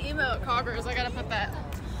like that emote, Coggers. I gotta put that.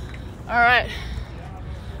 All right.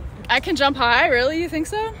 I can jump high? Really? You think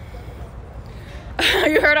so?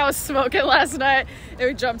 You heard I was smoking last night? It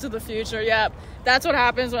would jump to the future. Yep. That's what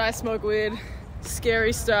happens when I smoke weed.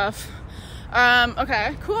 Scary stuff.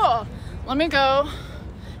 Okay, cool. Let me go.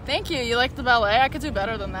 Thank you. You like the ballet? I could do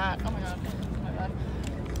better than that. Oh my god. Oh my bad.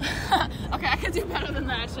 Okay, I could do better than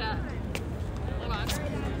that, chat. Hold on.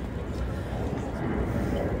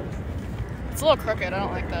 It's a little crooked. I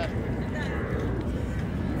don't like that.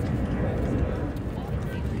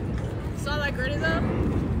 Saw that gritty though?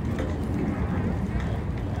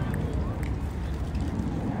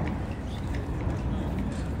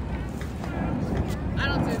 I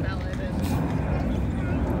don't do ballet, bitch.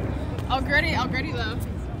 I'll gritty though.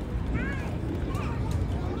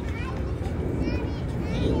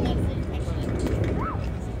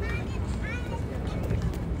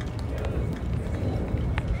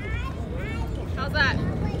 How's that?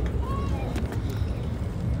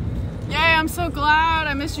 Yay, I'm so glad.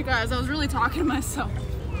 I missed you guys. I was really talking to myself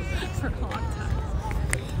for a long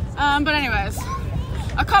time. But anyways,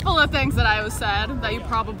 a couple of things that I was said that you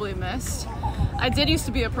probably missed. I did used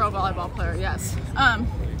to be a pro volleyball player, yes.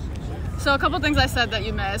 So a couple things I said that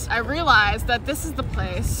you missed. I realized that this is the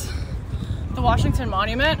place, the Washington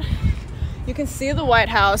Monument. You can see the White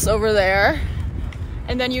House over there.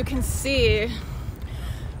 And then you can see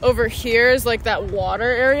over here is like that water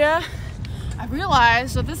area. I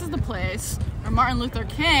realized that this is the place where Martin Luther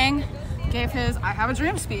King gave his I Have a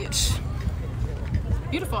Dream speech.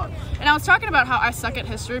 Beautiful. And I was talking about how I suck at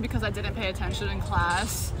history because I didn't pay attention in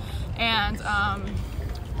class. And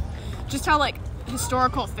just how like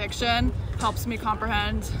historical fiction helps me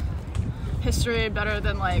comprehend history better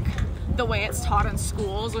than like the way it's taught in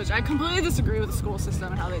schools, which I completely disagree with the school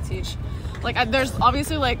system and how they teach. Like there's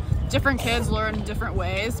obviously like different kids learn different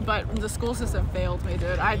ways, but the school system failed me,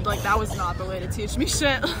 dude. That was not the way to teach me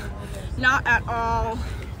shit. Not at all.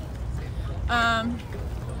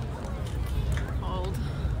 Hold.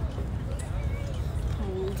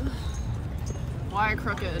 Why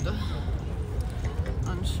crooked?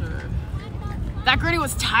 Unsure. That gritty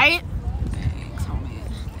was tight. Thanks, homie.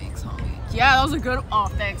 Thanks, homie. Yeah, that was a good. Oh,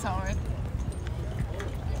 thanks, homie.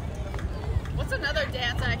 What's another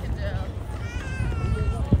dance I can do?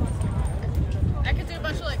 I could do a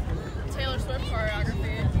bunch of like Taylor Swift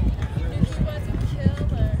choreography. Knew she was a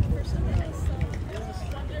killer. First thing I saw.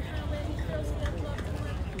 Wonder how many girls that loved him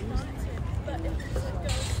like he wanted. But if it goes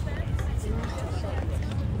back, it's not good shit.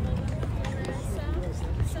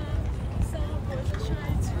 Some boys are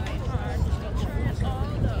trying too hard. They're trying all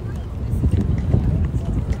up.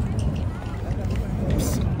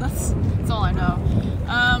 That's all I know.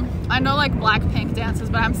 I know like Blackpink dances,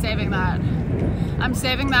 but I'm saving that. I'm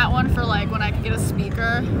saving that one for like when I can get a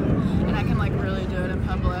speaker and I can like really do it in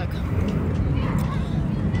public.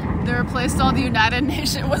 They replaced all the United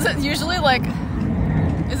Nations. Was it usually like,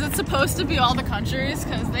 is it supposed to be all the countries?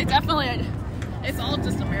 Because they definitely, it's all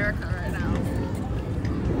just America right now.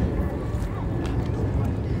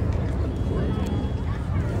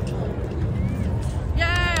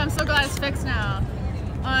 Yay, I'm so glad it's fixed now.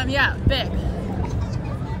 Yeah, big.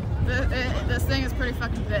 This thing is pretty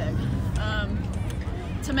fucking big.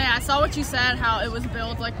 To me, I saw what you said, how it was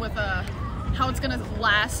built like with how it's gonna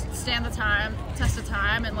stand the test of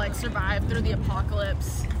time and like survive through the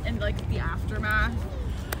apocalypse and like the aftermath.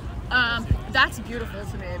 That's beautiful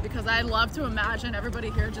to me because I love to imagine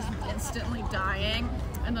everybody here just instantly dying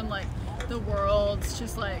and then like the world's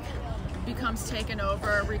just like becomes taken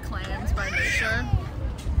over, reclaimed by nature.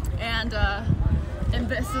 And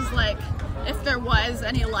this is like, if there was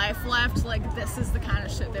any life left, like this is the kind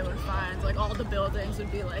of shit they would find. Like all the buildings would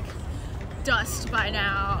be like dust by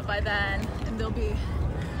then, and there'll be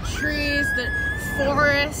trees,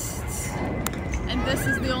 forests, and this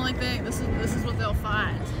is the only thing, this is what they'll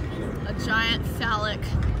find. A giant phallic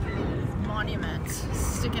monument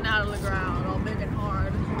sticking out of the ground, all big and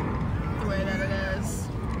hard, the way that it is.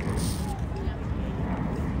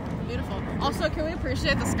 Beautiful. Also, can we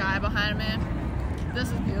appreciate the sky behind me? This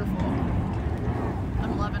is beautiful.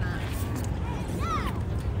 I'm loving it.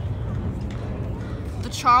 The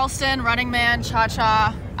Charleston, Running Man,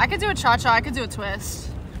 cha-cha. I could do a cha-cha, I could do a twist.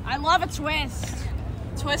 I love a twist.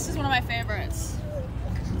 Twist is one of my favorites.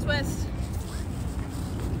 Twist.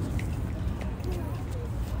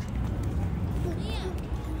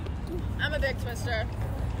 I'm a big twister.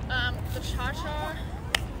 The cha-cha,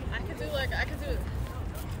 I could do like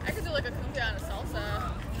a cumbia and a salsa.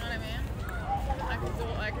 You know what I mean? I could do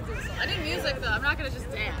I need music though. I'm not gonna just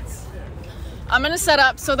dance. I'm gonna set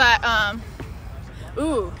up so that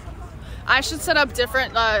I should set up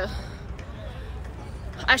different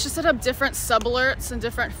sub alerts and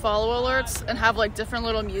different follow alerts and have like different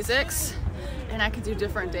little musics, and I could do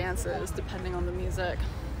different dances depending on the music.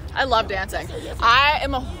 I love dancing. I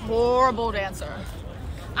am a horrible dancer.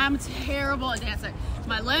 I'm terrible at dancing.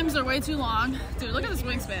 My limbs are way too long. Dude, look at this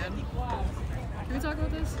wingspan. Can we talk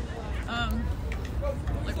about this?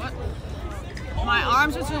 Like what? My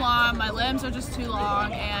arms are too long, my limbs are just too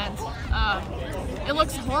long, and it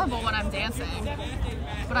looks horrible when I'm dancing.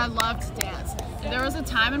 But I love to dance. And there was a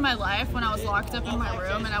time in my life when I was locked up in my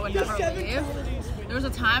room and I would never leave. There was a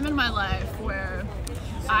time in my life where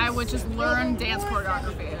I would just learn dance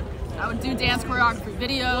choreography. I would do dance choreography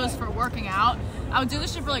videos for working out. I would do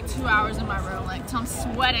this shit for like 2 hours in my room, like till I'm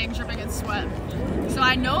sweating, dripping in sweat. So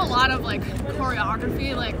I know a lot of like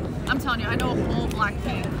choreography. Like I'm telling you, I know a whole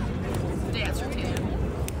Blackpink dance routine,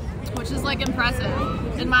 which is like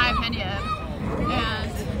impressive in my opinion.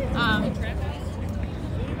 And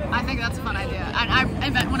I think that's a fun idea.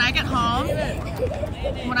 And when I get home,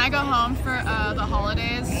 when I go home for the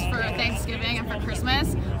holidays, for Thanksgiving and for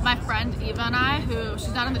Christmas, my friend Eva and I, who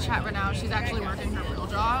she's not in the chat right now, she's actually working her real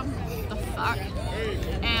job. The fuck?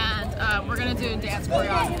 And we're gonna do a dance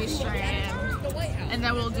choreography stream, and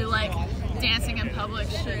then we'll do like dancing in public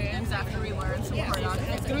streams after we learn some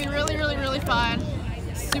choreography. It's gonna be really, really, really fun.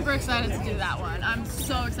 Super excited to do that one. I'm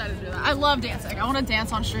so excited to do that. I love dancing. I want to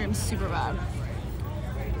dance on streams super bad.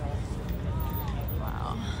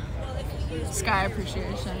 Wow. Sky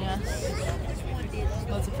appreciation, yes.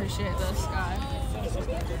 Let's appreciate this, Sky.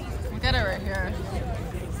 Look at it right here.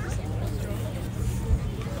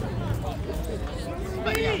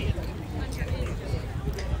 But yeah.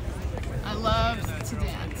 I love to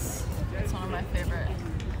dance. It's one of my favorite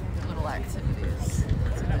little activities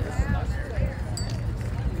to do.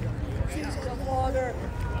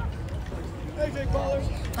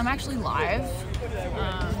 I'm actually live.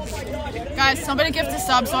 Guys, somebody gift a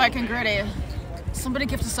sub so I can gritty. Somebody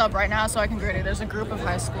gift a sub right now so I can gritty. There's a group of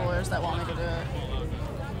high schoolers that want me to do it.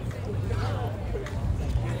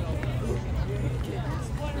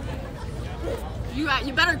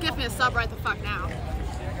 You better give me a sub right the fuck now.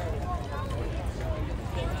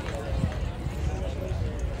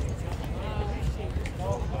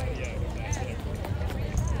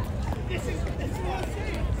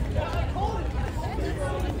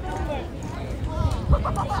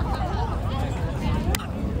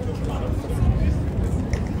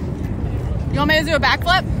 You want me to do a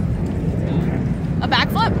backflip? A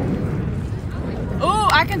backflip? Ooh,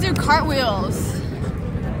 I can do cartwheels.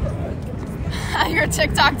 Your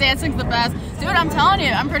TikTok dancing's the best. Dude, I'm telling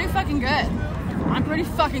you, I'm pretty fucking good. I'm pretty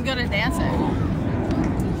fucking good at dancing.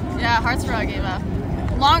 Yeah, hearts for Eva.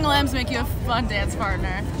 Long limbs make you a fun dance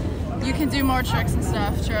partner. You can do more tricks and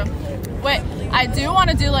stuff, true. Wait, I do want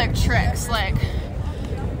to do like tricks, like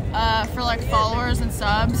for like followers and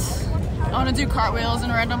subs. I want to do cartwheels in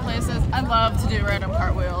random places. I love to do random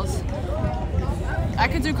cartwheels. I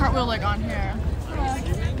could do cartwheel like on here.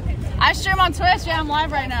 I stream on Twitch, yeah, I'm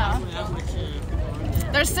live right now.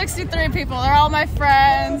 There's 63 people, they're all my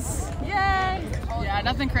friends. Yay! Yeah,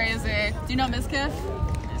 nothing crazy. Do you know Miskiff?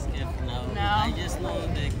 Miskiff, no. No. I just know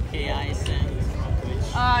the KI Sims.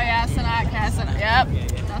 Oh yeah, Sanat, Sanat. Yep,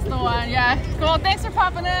 that's the one. Yeah, cool. Thanks for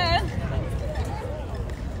popping in.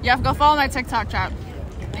 Yeah, go follow my TikTok chat.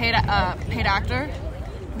 Paid actor.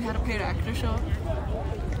 We had a paid actor show.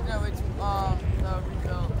 No, it's no.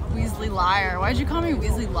 Weasley Liar. Why'd you call me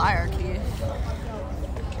Weasley Liar, Keith?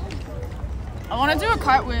 I want to do a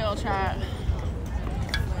cartwheel, chat.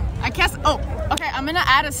 I guess. Oh, okay. I'm gonna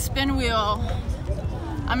add a spin wheel.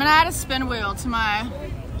 I'm gonna add a spin wheel to my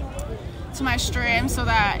stream so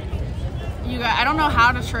that you guys. I don't know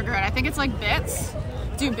how to trigger it. I think it's like bits.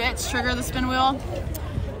 Do bits trigger the spin wheel?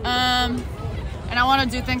 And I want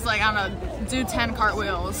to do things like, I don't know, do 10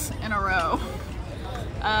 cartwheels in a row.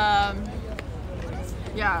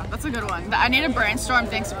 Yeah, that's a good one. I need to brainstorm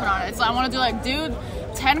things to put on it. So I want to do like,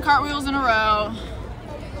 10 cartwheels in a row,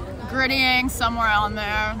 grittying somewhere on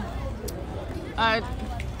there.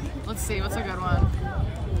 Let's see, what's a good one?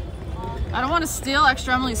 I don't want to steal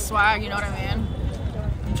extra Emily's swag, you know what I mean?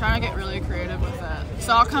 I'm trying to get really creative with it.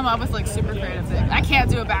 So I'll come up with like super creative things. I can't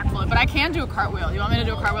do a backflip, but I can do a cartwheel. You want me to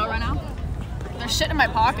do a cartwheel right now? There's shit in my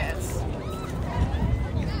pockets.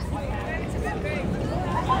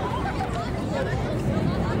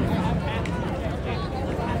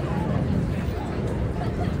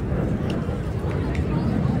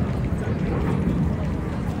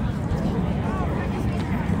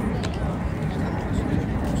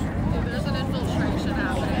 There's an infiltration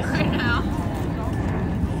happening right now.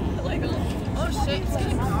 Like, oh shit, it's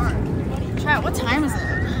getting dark. Chat, what time is it?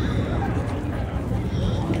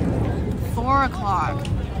 4 o'clock.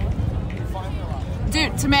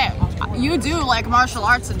 Dude, Tamay, you do like martial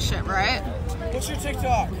arts and shit, right? What's your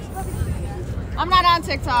TikTok? I'm not on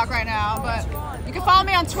TikTok right now, but you can follow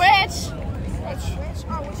me on Twitch.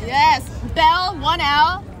 Yes, Bell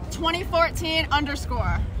 1L 2014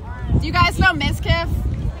 _. Do you guys know Mizkif?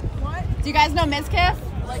 What? Do you guys know Mizkif?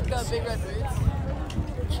 Like the big red boots?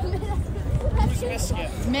 Who's Mizkif?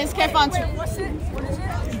 Mizkif on Wait, what's it? What is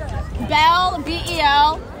it? Bell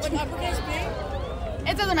BEL. Like uppercase B?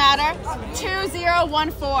 It doesn't matter.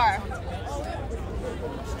 2014.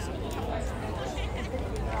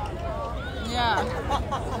 Yeah.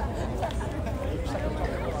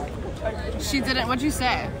 She didn't. What'd you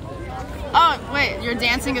say? Oh, wait. Your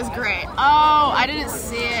dancing is great. Oh, I didn't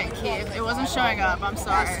see it, Keith. It wasn't showing up. I'm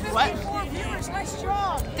sorry. What? Nice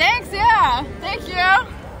job. Thanks. Yeah. Thank you.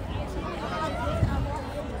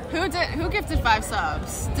 Who gifted 5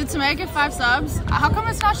 subs? Did Tamay give 5 subs? How come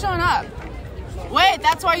it's not showing up? Wait,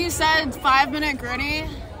 that's why you said 5-minute gritty,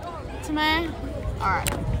 Tamay? All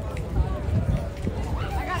right.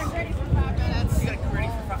 I got a gritty for 5 minutes. You got a gritty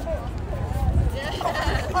for 5 minutes?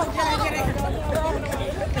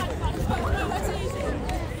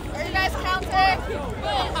 Are you guys counting?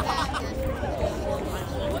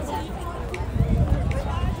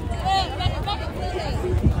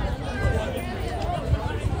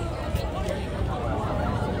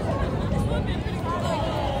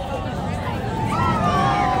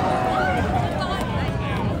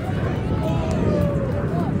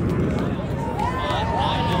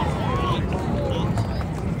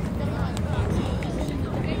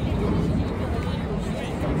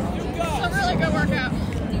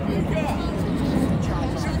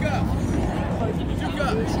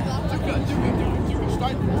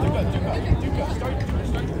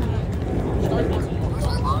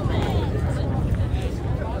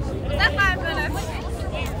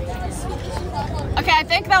 Okay, I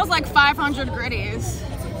think that was like 500 gritties.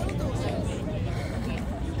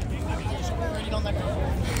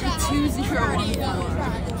 2014 _.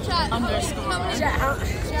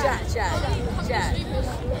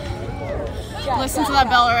 Listen to that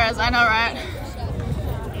bell, Rez. I know, right?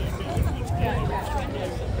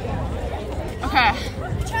 Okay.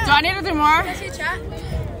 Do I need to do more? Can I see chat?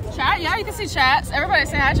 Chat? Yeah, you can see chat. Everybody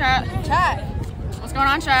say hi, chat. Chat. What's going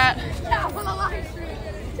on, chat?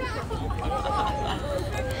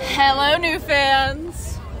 Hello, new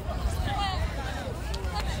fans.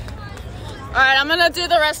 Alright, I'm gonna do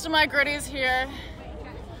the rest of my gritties here.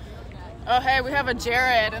 Oh, hey, we have a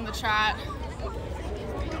Jared in the chat. I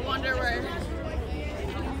wonder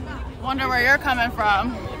where you're coming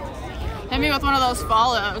from. Hit me with one of those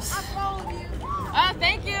follows. Oh,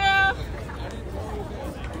 thank you.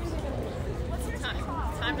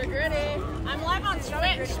 Time to gritty. I'm live on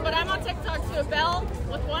Twitch, but I'm on TikTok too. Bell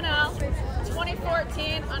with 1L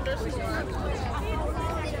 2014 _.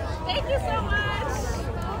 Thank you so much.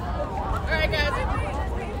 All right, guys.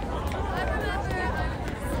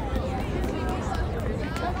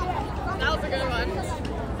 That was a good one.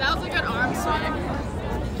 That was a good arm swing.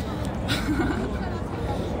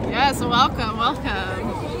 Yes, welcome.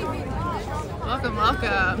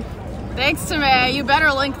 Thanks, Tamay. You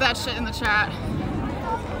better link that shit in the chat.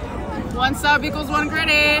 1 sub equals 1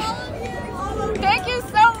 gritty. Thank you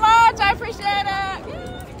so much. I appreciate it.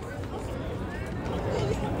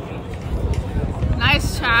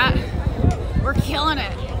 Nice chat. We're killing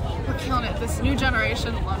it. This new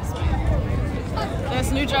generation loves me.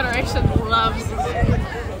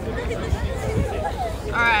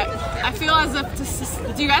 All right. I feel as if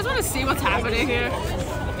do you guys want to see what's happening here?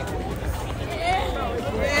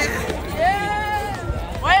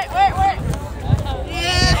 Wait.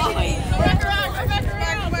 Yeah. Go back around.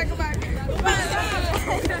 Go back.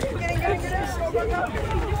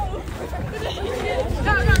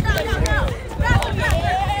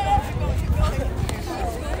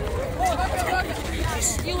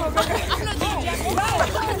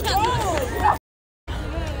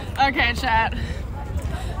 Okay, chat.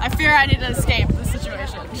 I fear I need to escape the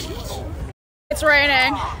situation. It's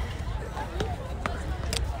raining.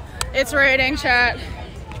 It's raining, chat.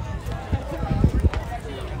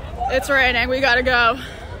 It's raining. We gotta go.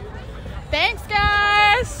 Thanks,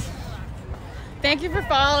 guys. Thank you for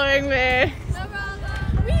following me. No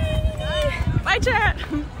problem. Whee! Bye, chat.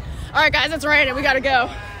 All right, guys, it's raining. We gotta go.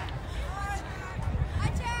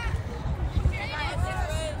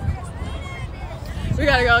 We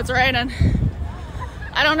gotta go. It's raining.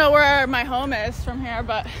 I don't know where my home is from here,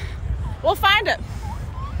 but we'll find it.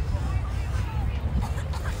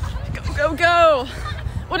 Go, go, go.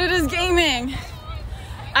 What it is gaming.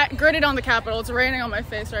 I gritted on the Capitol. It's raining on my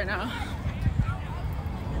face right now.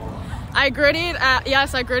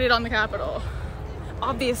 Yes, I gritted on the Capitol.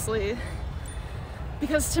 Obviously.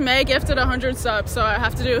 Because Tomei gifted 100 subs, so I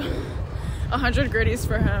have to do 100 gritties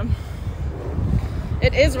for him.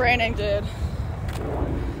 It is raining, dude.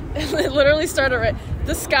 It literally started raining.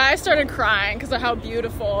 The sky started crying because of how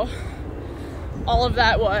beautiful all of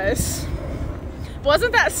that was.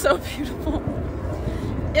 Wasn't that so beautiful?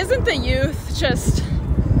 Isn't the youth just...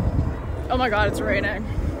 Oh my god, it's raining.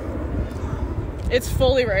 It's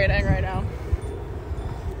fully raining right now.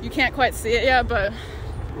 You can't quite see it yet, but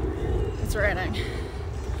it's raining.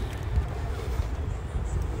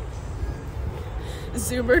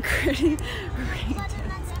 Zoomer gritty rain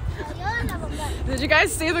dance. Did you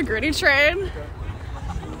guys see the gritty train?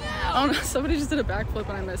 Oh no, somebody just did a backflip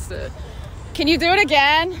and I missed it. Can you do it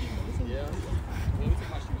again?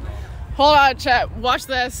 Hold on, chat. Watch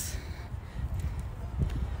this.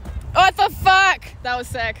 What the fuck? That was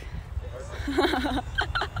sick.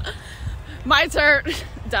 My turn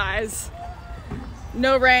dies.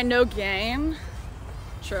 No rain, no gain.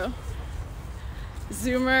 True.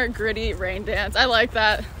 Zoomer gritty rain dance. I like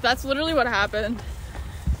that. That's literally what happened.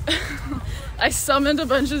 I summoned a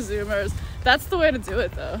bunch of Zoomers. That's the way to do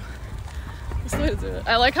it, though. That's the way to do it.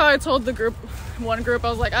 I like how I told the group, one group, I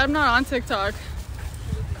was like, I'm not on TikTok.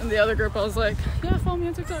 And the other group, I was like, yeah, follow me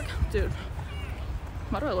on TikTok. Dude,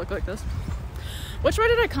 why do I look like this? Which way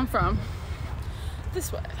did I come from?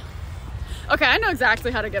 This way. Okay, I know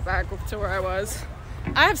exactly how to get back to where I was.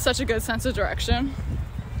 I have such a good sense of direction.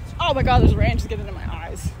 Oh my god, there's rain just getting in my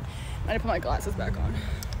eyes. I need to put my glasses back on.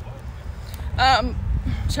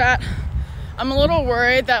 Chat, I'm a little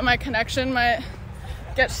worried that my connection might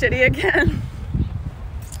get shitty again.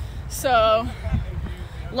 So,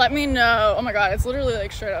 let me know. Oh my god, it's literally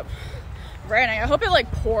like straight up raining. I hope it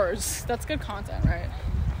like pours. That's good content, right?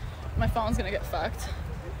 My phone's gonna get fucked.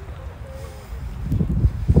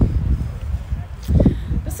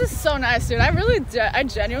 This is so nice, dude. I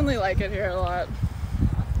genuinely like it here a lot.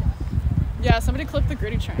 Yeah, somebody clipped the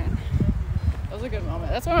gritty train. That was a good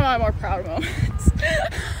moment. That's one of my more proud moments.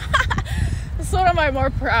 That's one of my more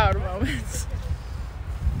proud moments.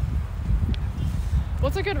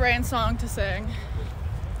 What's a good rain song to sing?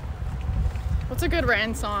 What's a good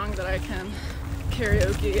rain song that I can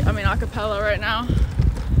karaoke? I mean, a cappella right now.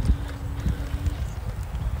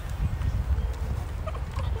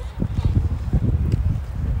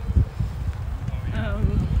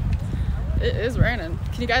 It is raining.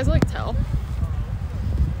 Can you guys like tell?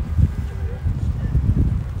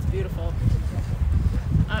 It's beautiful.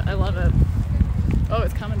 I love it. Oh,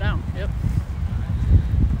 it's coming down. Yep.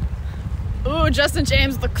 Ooh, Justin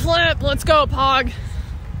James, the clip. Let's go, Pog.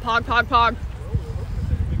 Pog, Pog, Pog.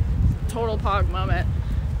 Total Pog moment.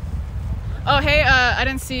 Oh, hey, I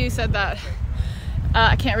didn't see you said that.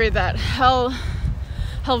 I can't read that.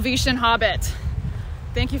 Helvetian Hobbit.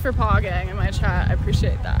 Thank you for pogging in my chat. I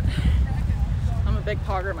appreciate that. I'm a big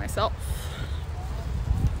pogger myself.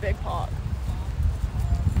 Big pog.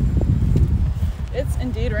 It's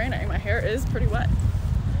indeed raining. My hair is pretty wet.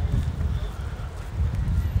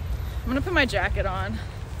 I'm gonna put my jacket on.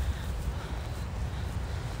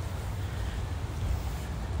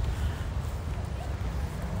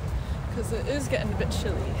 Because it is getting a bit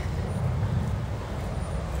chilly.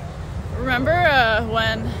 Remember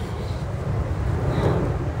when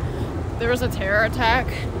there was a terror attack?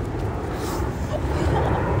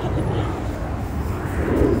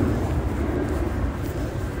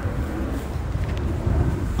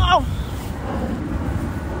 Oh!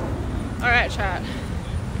 Alright, chat.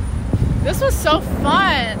 This was so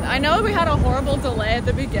fun. I know we had a horrible delay at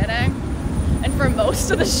the beginning, and for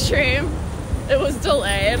most of the stream, it was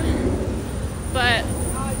delayed. But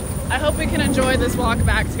I hope we can enjoy this walk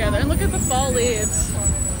back together. And look at the fall leaves.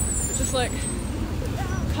 Just like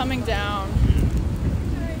coming down.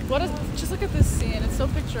 Just look at this scene. It's so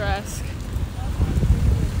picturesque.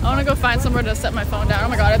 I want to go find somewhere to set my phone down. Oh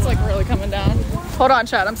my god, it's like really coming down. Hold on,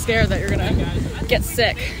 chat. I'm scared that you're gonna get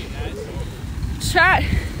sick. Chat,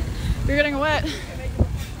 you're getting wet.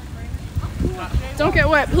 Don't get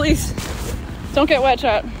wet, please. Don't get wet,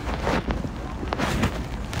 chat.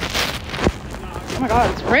 Oh my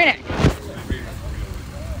god, it's raining.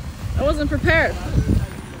 I wasn't prepared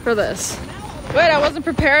for this. Wait, I wasn't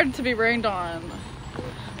prepared to be rained on.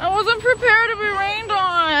 I wasn't prepared to be rained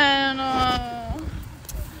on.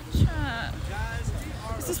 Chat.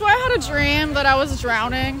 Is this why I had a dream that I was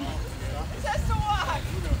drowning?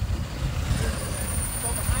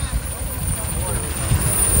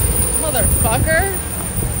 Motherfucker.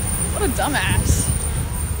 What a dumbass.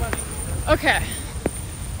 Okay.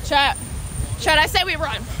 Chat, I say we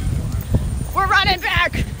run. We're running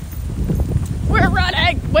back. We're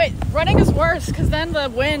running. Wait, running is worse because then the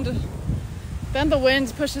wind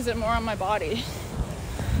pushes it more on my body.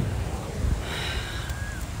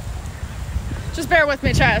 Just bear with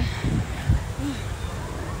me, chat.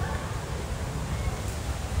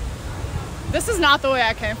 This is not the way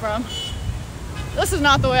I came from. This is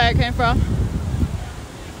not the way I came from.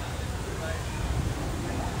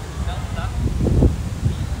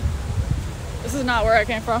 This is not where I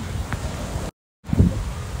came from.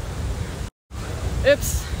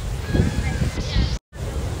 Oops.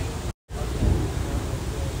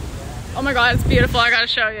 Oh my god, it's beautiful. I gotta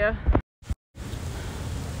show you.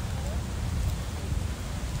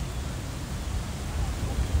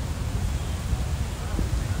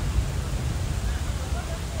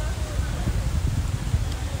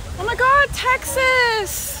 Oh my god,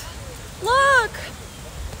 Texas! Look!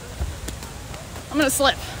 I'm gonna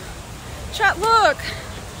slip. Chat, look!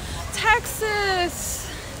 Texas!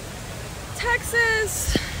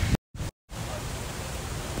 Texas!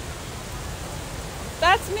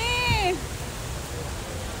 That's me!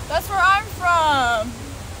 That's where I'm from!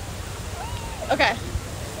 Okay.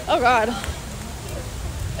 Oh god.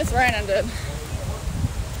 It's raining, dude.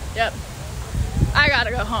 Yep. I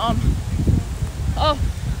gotta go home. Oh.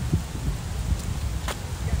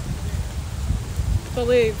 The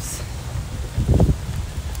leaves.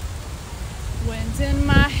 Wind in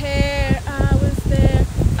my hair, I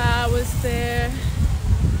was there.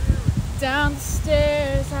 Down the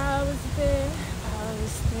stairs, I was there.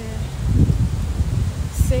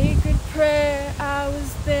 Sacred prayer, I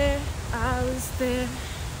was there.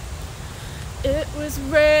 It was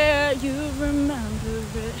rare, you remember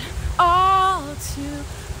it all too.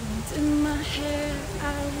 Wind in my hair,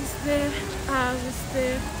 I was there.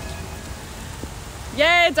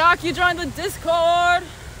 Yay, Doc, you joined the Discord.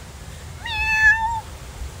 Meow.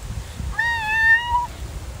 Meow.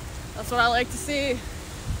 That's what I like to see.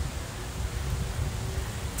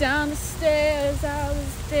 Down the stairs, I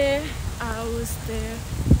was there.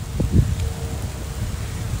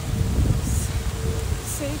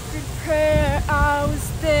 Sacred prayer, I was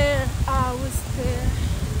there.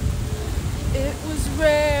 It was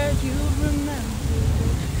rare, you remember it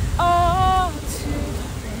all too.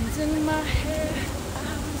 Wind in my hair,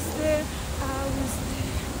 I was there.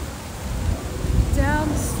 Down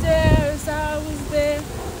the stairs, I was there.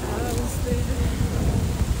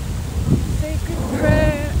 Sacred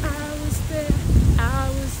prayer, I was there.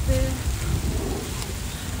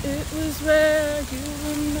 It was rare, you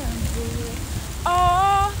remember it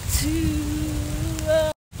all too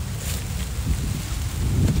well.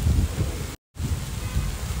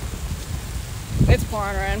 It's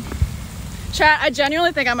pouring rain. Chat, I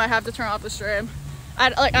genuinely think I might have to turn off the stream. I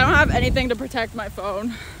don't have anything to protect my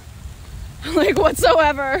phone. Like,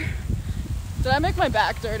 whatsoever. Did I make my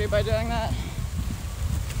back dirty by doing that?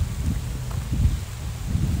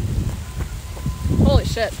 Holy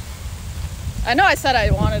shit. I know I said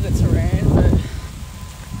I wanted it to rain, but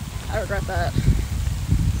I regret that.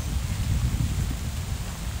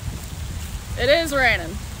 It is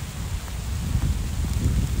raining.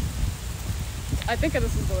 I think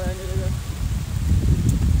this is the way I need to go.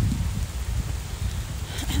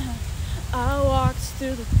 I walked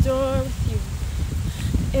through the door with you.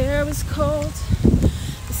 The air was cold,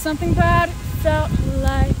 but something about it felt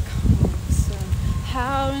like home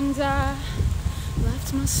somehow, and I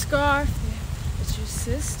left my scarf there at your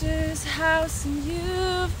sister's house, and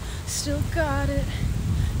you've still got it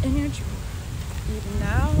in your drawer even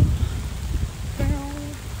now. Bow,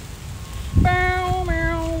 bow, bow,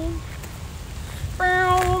 bow,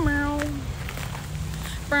 bow,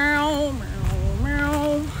 bow.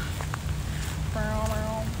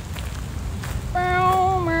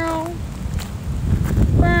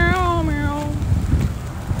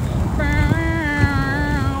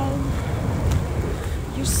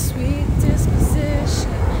 Your sweet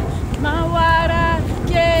disposition, my wide-eyed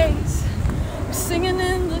gaze, we're singing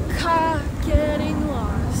in the car, getting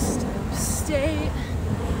lost out of state.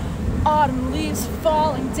 Autumn leaves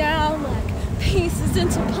falling down like pieces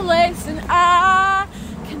into place, and I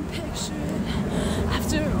can picture it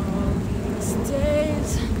after all these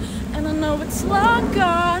days. And I know it's it's long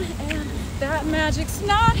gone, and that magic's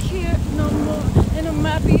not here no more. And it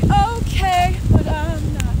might be okay, but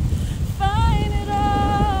I'm not fine at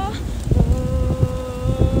all.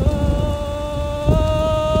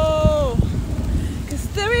 Oh, 'cause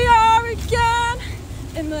there we are again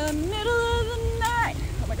in the middle of the night.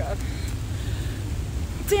 Oh my God.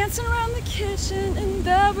 Dancing around the kitchen in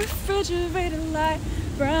the refrigerator light,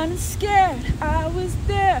 brown and scared, I was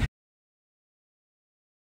there.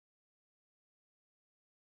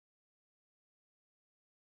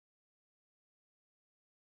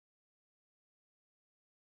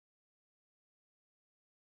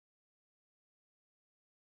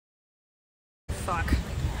 Fuck,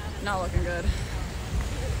 not looking good.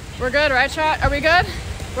 We're good, right, chat? Are we good?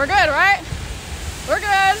 We're good, right? We're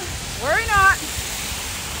good. Worry not.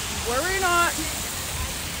 Worry not.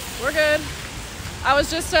 We're good. I was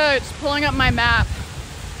just pulling up my map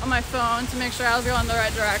on my phone to make sure I was going the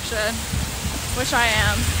right direction, which I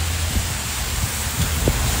am.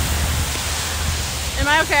 Am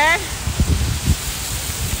I okay?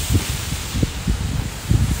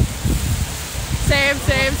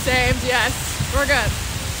 Saved, yes. We're good.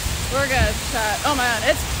 We're good, chat. Oh man,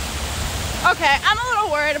 it's okay. I'm a little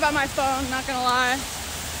worried about my phone, not gonna lie.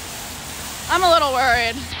 I'm a little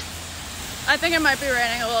worried. I think it might be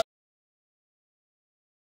raining a little